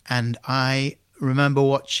 And I remember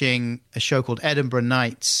watching a show called Edinburgh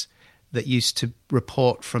Nights that used to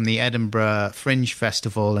report from the Edinburgh Fringe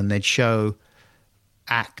Festival, and they'd show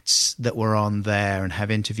acts that were on there and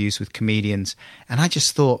have interviews with comedians. And I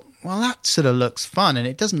just thought, well, that sort of looks fun, and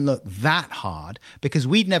it doesn't look that hard, because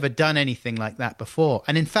we'd never done anything like that before.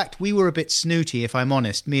 And in fact, we were a bit snooty, if I'm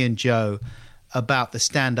honest, me and Joe, about the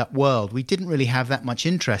stand-up world. We didn't really have that much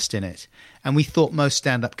interest in it. And we thought most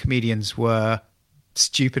stand-up comedians were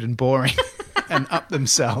stupid and boring and up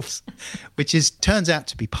themselves, which turns out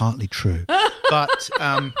to be partly true. But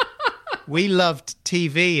we loved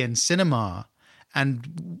TV and cinema,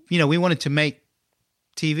 and we wanted to make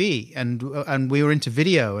TV, and we were into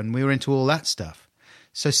video, and we were into all that stuff.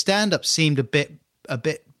 So stand-up seemed a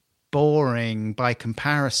bit boring by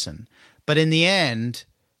comparison. But in the end,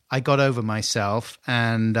 I got over myself,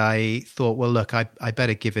 and I thought, well, look, I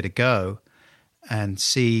better give it a go and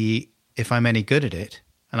see if I'm any good at it.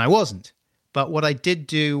 And I wasn't. But what I did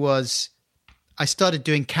do was I started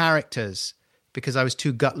doing characters because I was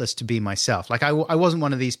too gutless to be myself. Like I wasn't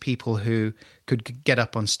one of these people who could get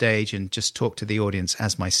up on stage and just talk to the audience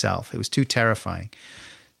as myself. It was too terrifying.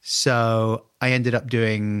 So I ended up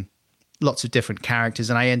doing lots of different characters,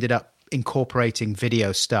 and I ended up incorporating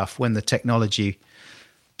video stuff when the technology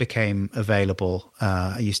became available.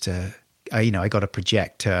 I got a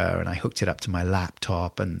projector and I hooked it up to my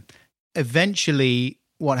laptop, and eventually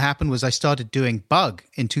what happened was I started doing Bug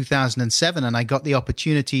in 2007, and I got the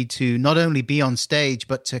opportunity to not only be on stage,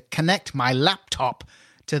 but to connect my laptop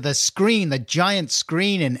to the screen, the giant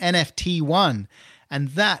screen in NFT1. And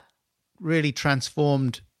that really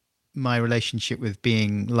transformed my relationship with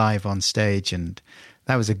being live on stage. And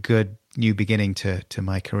that was a good new beginning to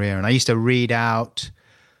my career. And I used to read out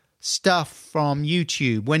stuff from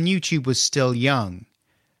YouTube when YouTube was still young.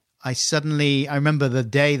 I remember the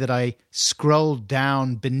day that I scrolled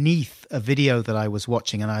down beneath a video that I was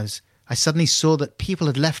watching, and I suddenly saw that people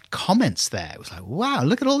had left comments there. It was like, wow,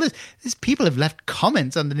 look at all this. These people have left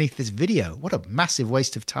comments underneath this video. What a massive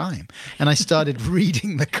waste of time. And I started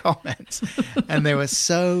reading the comments, and they were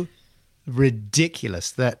so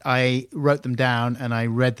ridiculous that I wrote them down and I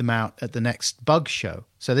read them out at the next Bug show.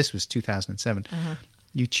 So this was 2007. Uh-huh.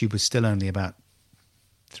 YouTube was still only about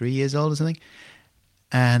 3 years old or something.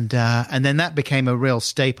 And then that became a real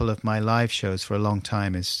staple of my live shows for a long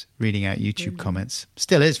time, is reading out YouTube comments.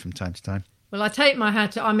 Still is from time to time. Well, I take my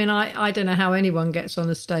hat. I mean, I don't know how anyone gets on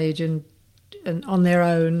a stage and on their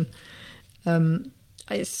own.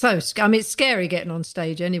 It's it's scary getting on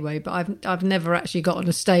stage anyway. But I've never actually got on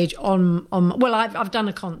a stage on. Well, I've done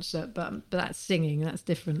a concert, but that's singing. That's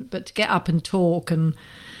different. But to get up and talk and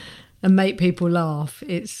make people laugh,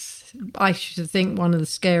 I should think, one of the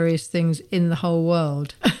scariest things in the whole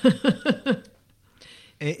world.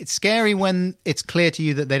 It's scary when it's clear to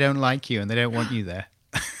you that they don't like you and they don't want you there.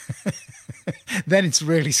 Then it's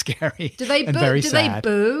really scary. Do they and very sad. They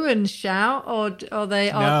boo and shout, or they?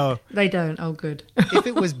 No, they don't. Oh, good. If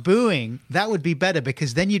it was booing, that would be better,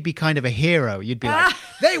 because then you'd be kind of a hero. You'd be like,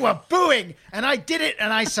 they were booing, and I did it,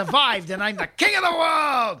 and I survived, and I'm the king of the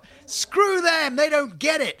world. Screw them, they don't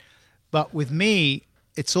get it. But with me,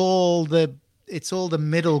 it's all the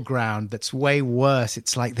middle ground that's way worse.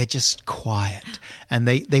 It's like they're just quiet, and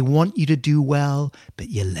they want you to do well, but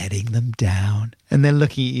you're letting them down, and they're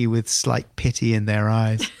looking at you with slight pity in their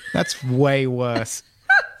eyes. That's way worse.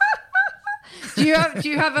 Do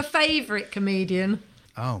you have a favourite comedian?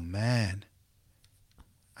 Oh man,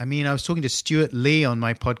 I mean, I was talking to Stuart Lee on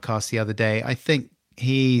my podcast the other day. I think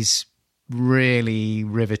he's really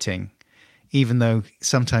riveting. Even though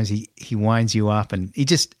sometimes he winds you up, and he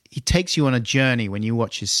takes you on a journey when you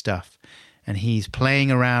watch his stuff, and he's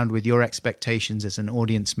playing around with your expectations as an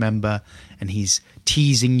audience member, and he's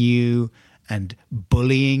teasing you and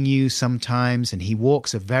bullying you sometimes, and he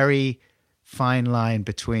walks a very fine line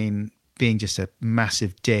between being just a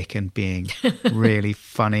massive dick and being really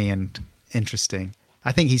funny and interesting.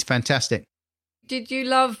 I think he's fantastic. Did you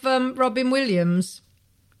love Robin Williams?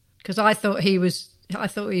 Because I thought he was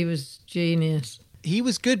genius. He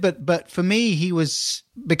was good, but for me, he was,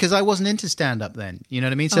 because I wasn't into stand-up then. You know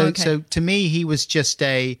what I mean? So to me, he was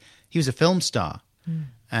a film star.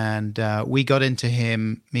 And we got into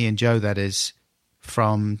him, me and Joe, that is,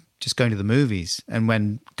 from just going to the movies. And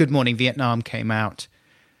when Good Morning Vietnam came out,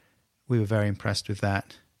 we were very impressed with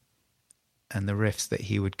that and the riffs that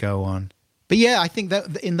he would go on. But yeah, I think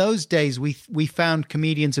that in those days, we found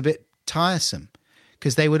comedians a bit tiresome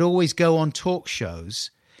because they would always go on talk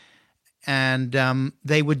shows and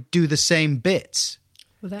they would do the same bits.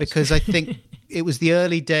 Well, because I think it was the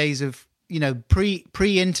early days of,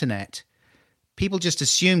 pre-internet. People just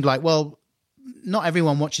assumed like, well, not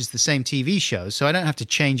everyone watches the same TV shows, so I don't have to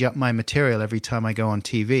change up my material every time I go on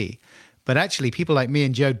TV. But actually, people like me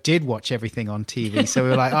and Joe did watch everything on TV. So we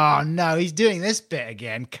were like, oh, no, he's doing this bit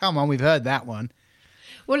again. Come on, we've heard that one.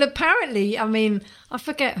 Well, apparently, I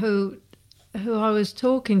forget who I was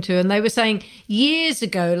talking to, and they were saying years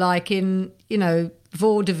ago, like in,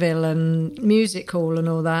 vaudeville and music hall and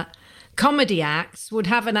all that, comedy acts would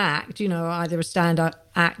have an act, either a stand-up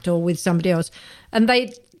act or with somebody else, and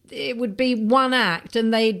it would be one act,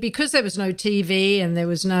 and because there was no TV and there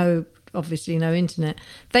was obviously no internet,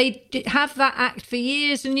 they'd have that act for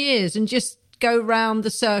years and years and just go round the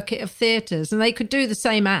circuit of theatres, and they could do the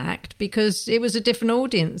same act because it was a different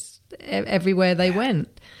audience everywhere they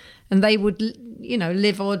went, and they would,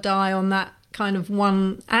 live or die on that kind of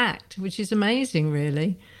one act, which is amazing,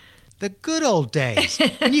 really. The good old days.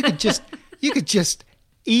 And you could just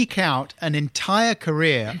eke out an entire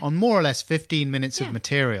career on more or less 15 minutes of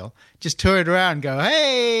material. Just tour it around and go,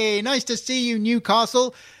 hey, nice to see you,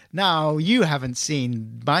 Newcastle. Now, you haven't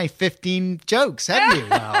seen my 15 jokes, have you?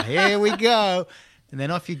 Well, here we go. And then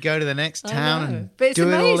off you go to the next town and do it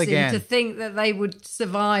all again. But it's amazing to think that they would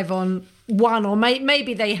survive on one, or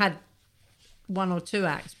maybe they had one or two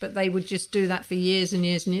acts, but they would just do that for years and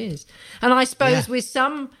years and years. And I suppose with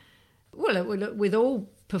with all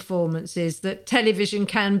performances, that television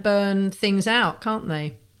can burn things out, can't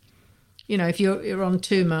they? If you're on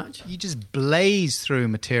too much. You just blaze through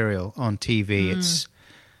material on TV.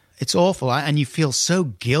 It's awful. And you feel so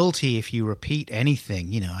guilty if you repeat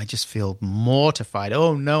anything. I just feel mortified.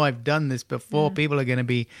 Oh, no, I've done this before. Yeah. People are going to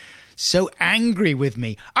be so angry with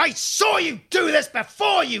me. I saw you do this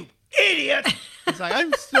before, you idiot. It's like,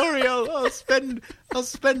 I'm sorry, I'll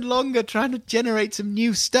spend longer trying to generate some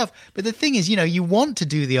new stuff. But the thing is, you want to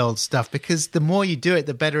do the old stuff because the more you do it,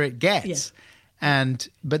 the better it gets. Yeah.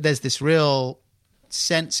 But there's this real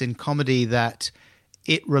sense in comedy that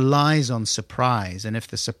it relies on surprise. And if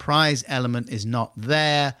the surprise element is not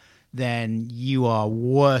there, then you are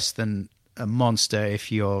worse than a monster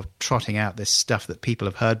if you're trotting out this stuff that people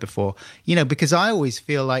have heard before. Because I always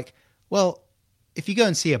feel like, well, if you go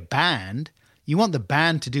and see a band, you want the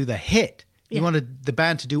band to do the hit. You want the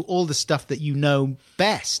band to do all the stuff that you know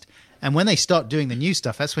best. And when they start doing the new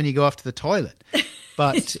stuff, that's when you go off to the toilet.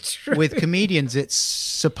 But with comedians, it's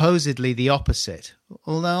supposedly the opposite.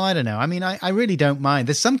 Although, I don't know. I really don't mind.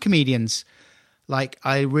 There's some comedians, like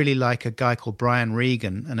I really like a guy called Brian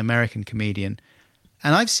Regan, an American comedian.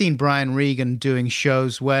 And I've seen Brian Regan doing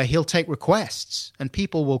shows where he'll take requests and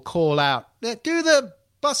people will call out, do the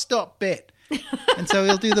bus stop bit. And so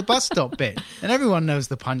he'll do the bus stop bit. And everyone knows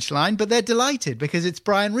the punchline, but they're delighted because it's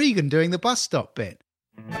Brian Regan doing the bus stop bit.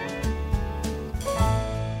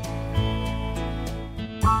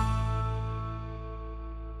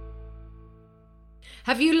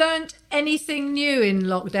 Have you learnt anything new in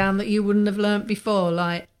lockdown that you wouldn't have learnt before?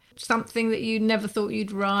 Like something that you never thought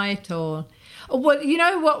you'd write or well, you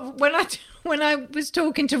know what? When I was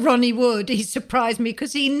talking to Ronnie Wood, he surprised me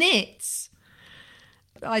because he knits.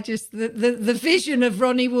 The vision of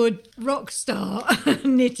Ronnie Wood rock star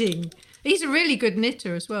knitting. He's a really good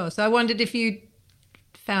knitter as well. So I wondered if you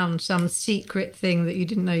found some secret thing that you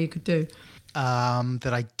didn't know you could do.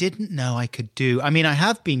 That I didn't know I could do. I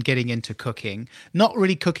have been getting into cooking, not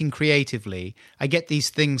really cooking creatively. I get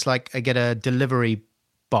these things like I get a delivery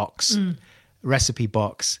box, recipe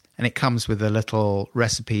box, and it comes with a little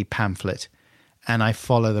recipe pamphlet, and I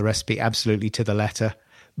follow the recipe absolutely to the letter.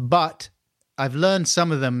 But I've learned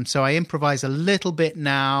some of them, so I improvise a little bit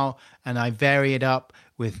now, and I vary it up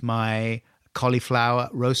with my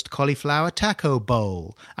roast cauliflower taco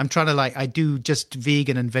bowl. I'm trying to I do just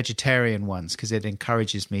vegan and vegetarian ones because it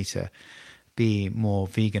encourages me to be more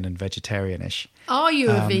vegan and vegetarianish. Are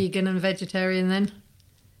you a vegan and vegetarian then?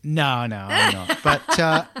 No, I'm not.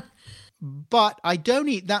 But I don't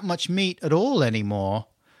eat that much meat at all anymore.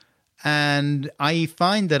 And I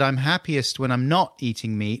find that I'm happiest when I'm not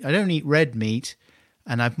eating meat. I don't eat red meat,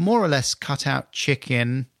 and I've more or less cut out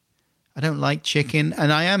chicken. I don't like chicken,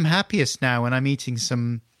 and I am happiest now when I'm eating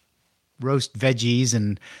some roast veggies.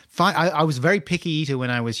 And I was a very picky eater when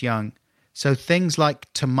I was young. So things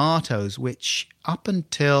like tomatoes, which up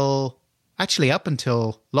until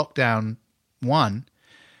lockdown 1,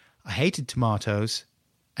 I hated tomatoes.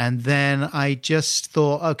 And then I just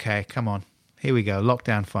thought, okay, come on, here we go,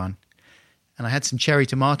 lockdown fun. And I had some cherry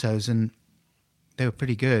tomatoes, and they were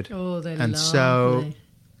pretty good. Oh, they're and lovely. So,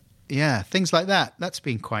 yeah, things like that. That's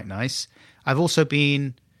been quite nice. I've also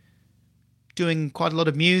been doing quite a lot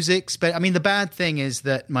of music. But I mean, the bad thing is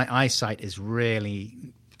that my eyesight is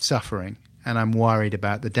really suffering, and I'm worried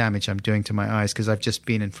about the damage I'm doing to my eyes because I've just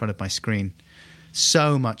been in front of my screen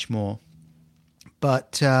so much more.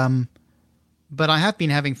 But I have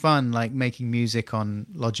been having fun, like making music on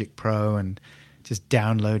Logic Pro and just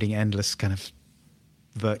downloading endless kind of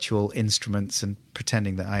virtual instruments and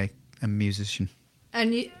pretending that I am a musician.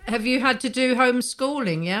 And have you had to do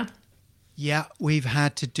homeschooling, yeah? Yeah, we've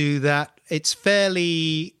had to do that. It's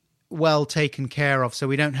fairly well taken care of, so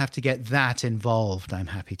we don't have to get that involved, I'm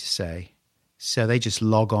happy to say. So they just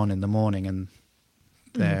log on in the morning and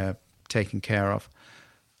they're taken care of.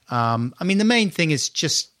 I mean, the main thing is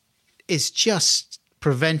just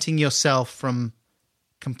preventing yourself from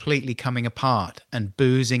completely coming apart and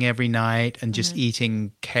boozing every night and just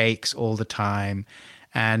eating cakes all the time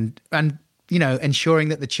and you know, ensuring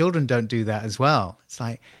that the children don't do that as well. It's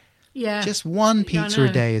like, just one pizza a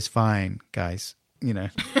day is fine, guys, you know.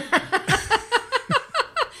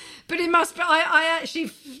 But it must be, I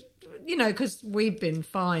actually, you know, because we've been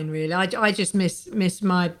fine, really. I just miss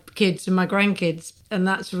my kids and my grandkids, and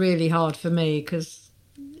that's really hard for me because,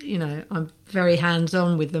 you know, I'm very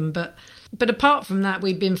hands-on with them. But apart from that,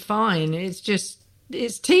 we've been fine.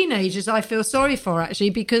 It's teenagers I feel sorry for, actually,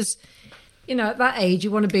 because, you know, at that age,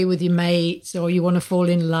 you want to be with your mates or you want to fall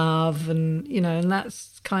in love and, you know, and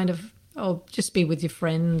that's kind of, just be with your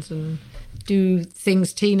friends and do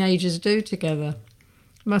things teenagers do together.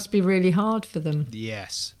 It must be really hard for them.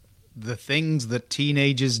 Yes. The things that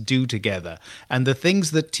teenagers do together and the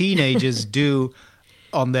things that teenagers do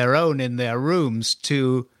on their own in their rooms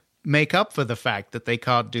to make up for the fact that they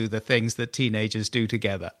can't do the things that teenagers do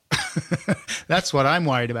together. That's what I'm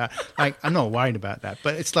worried about. Like, I'm not worried about that,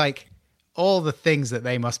 but it's like all the things that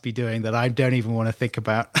they must be doing that I don't even want to think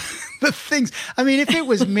about. The things, I mean, if it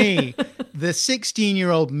was me, the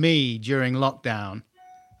 16-year-old me during lockdown,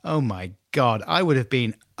 oh my God, I would have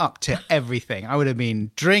been up to everything. I would have been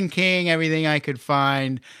drinking everything I could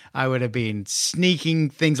find. I would have been sneaking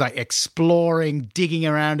things like exploring, digging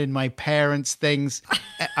around in my parents' things.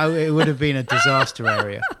 It would have been a disaster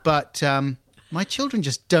area. But my children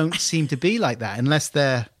just don't seem to be like that unless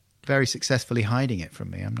they're very successfully hiding it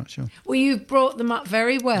from me. I'm not sure. Well, you've brought them up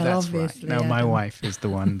very well, That's obviously. Right. No, my wife is the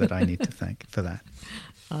one that I need to thank for that.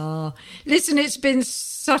 Oh, listen, it's been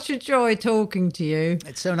such a joy talking to you.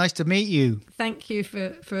 It's so nice to meet you. Thank you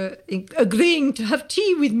for agreeing to have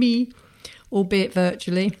tea with me, albeit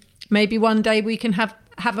virtually. Maybe one day we can have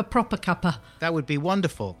a proper cuppa. That would be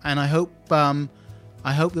wonderful. And I hope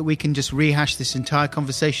that we can just rehash this entire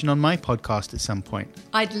conversation on my podcast at some point.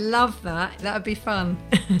 I'd love that. That would be fun.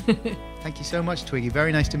 Thank you so much, Twiggy.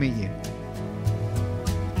 Very nice to meet you.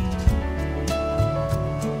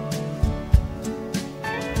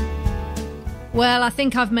 Well, I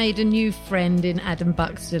think I've made a new friend in Adam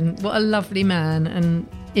Buxton. What a lovely man and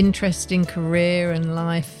interesting career and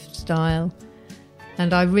lifestyle.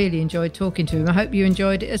 And I really enjoyed talking to him. I hope you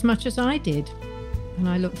enjoyed it as much as I did. And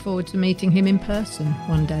I look forward to meeting him in person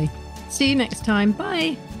one day. See you next time.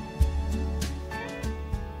 Bye.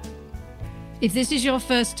 If this is your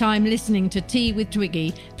first time listening to Tea with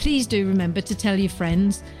Twiggy, please do remember to tell your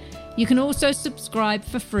friends. You can also subscribe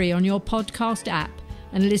for free on your podcast app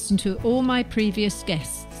and listen to all my previous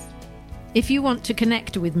guests. If you want to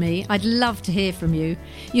connect with me, I'd love to hear from you.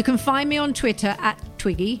 You can find me on Twitter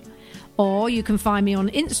 @Twiggy, or you can find me on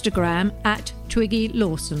Instagram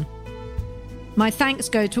 @TwiggyLawson. My thanks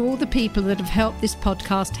go to all the people that have helped this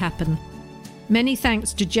podcast happen. Many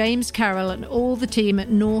thanks to James Carroll and all the team at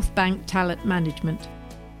North Bank Talent Management.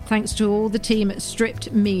 Thanks to all the team at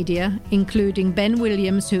Stripped Media, including Ben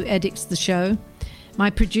Williams, who edits the show, my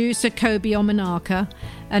producer Kobe Omanaka,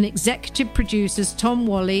 and executive producers Tom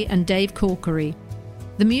Wally and Dave Corkery.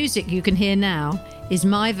 The music you can hear now is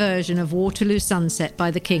my version of Waterloo Sunset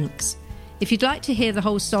by the Kinks. If you'd like to hear the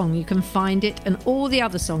whole song, you can find it and all the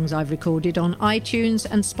other songs I've recorded on iTunes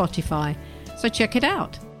and Spotify, so check it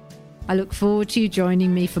out. I look forward to you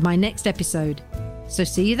joining me for my next episode. So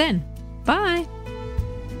see you then. Bye.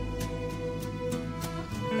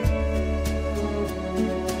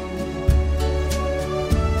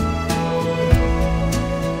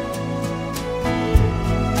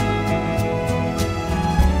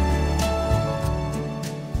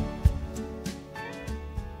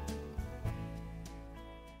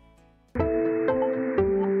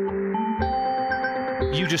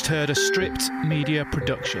 You just heard a Stripped Media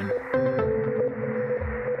production.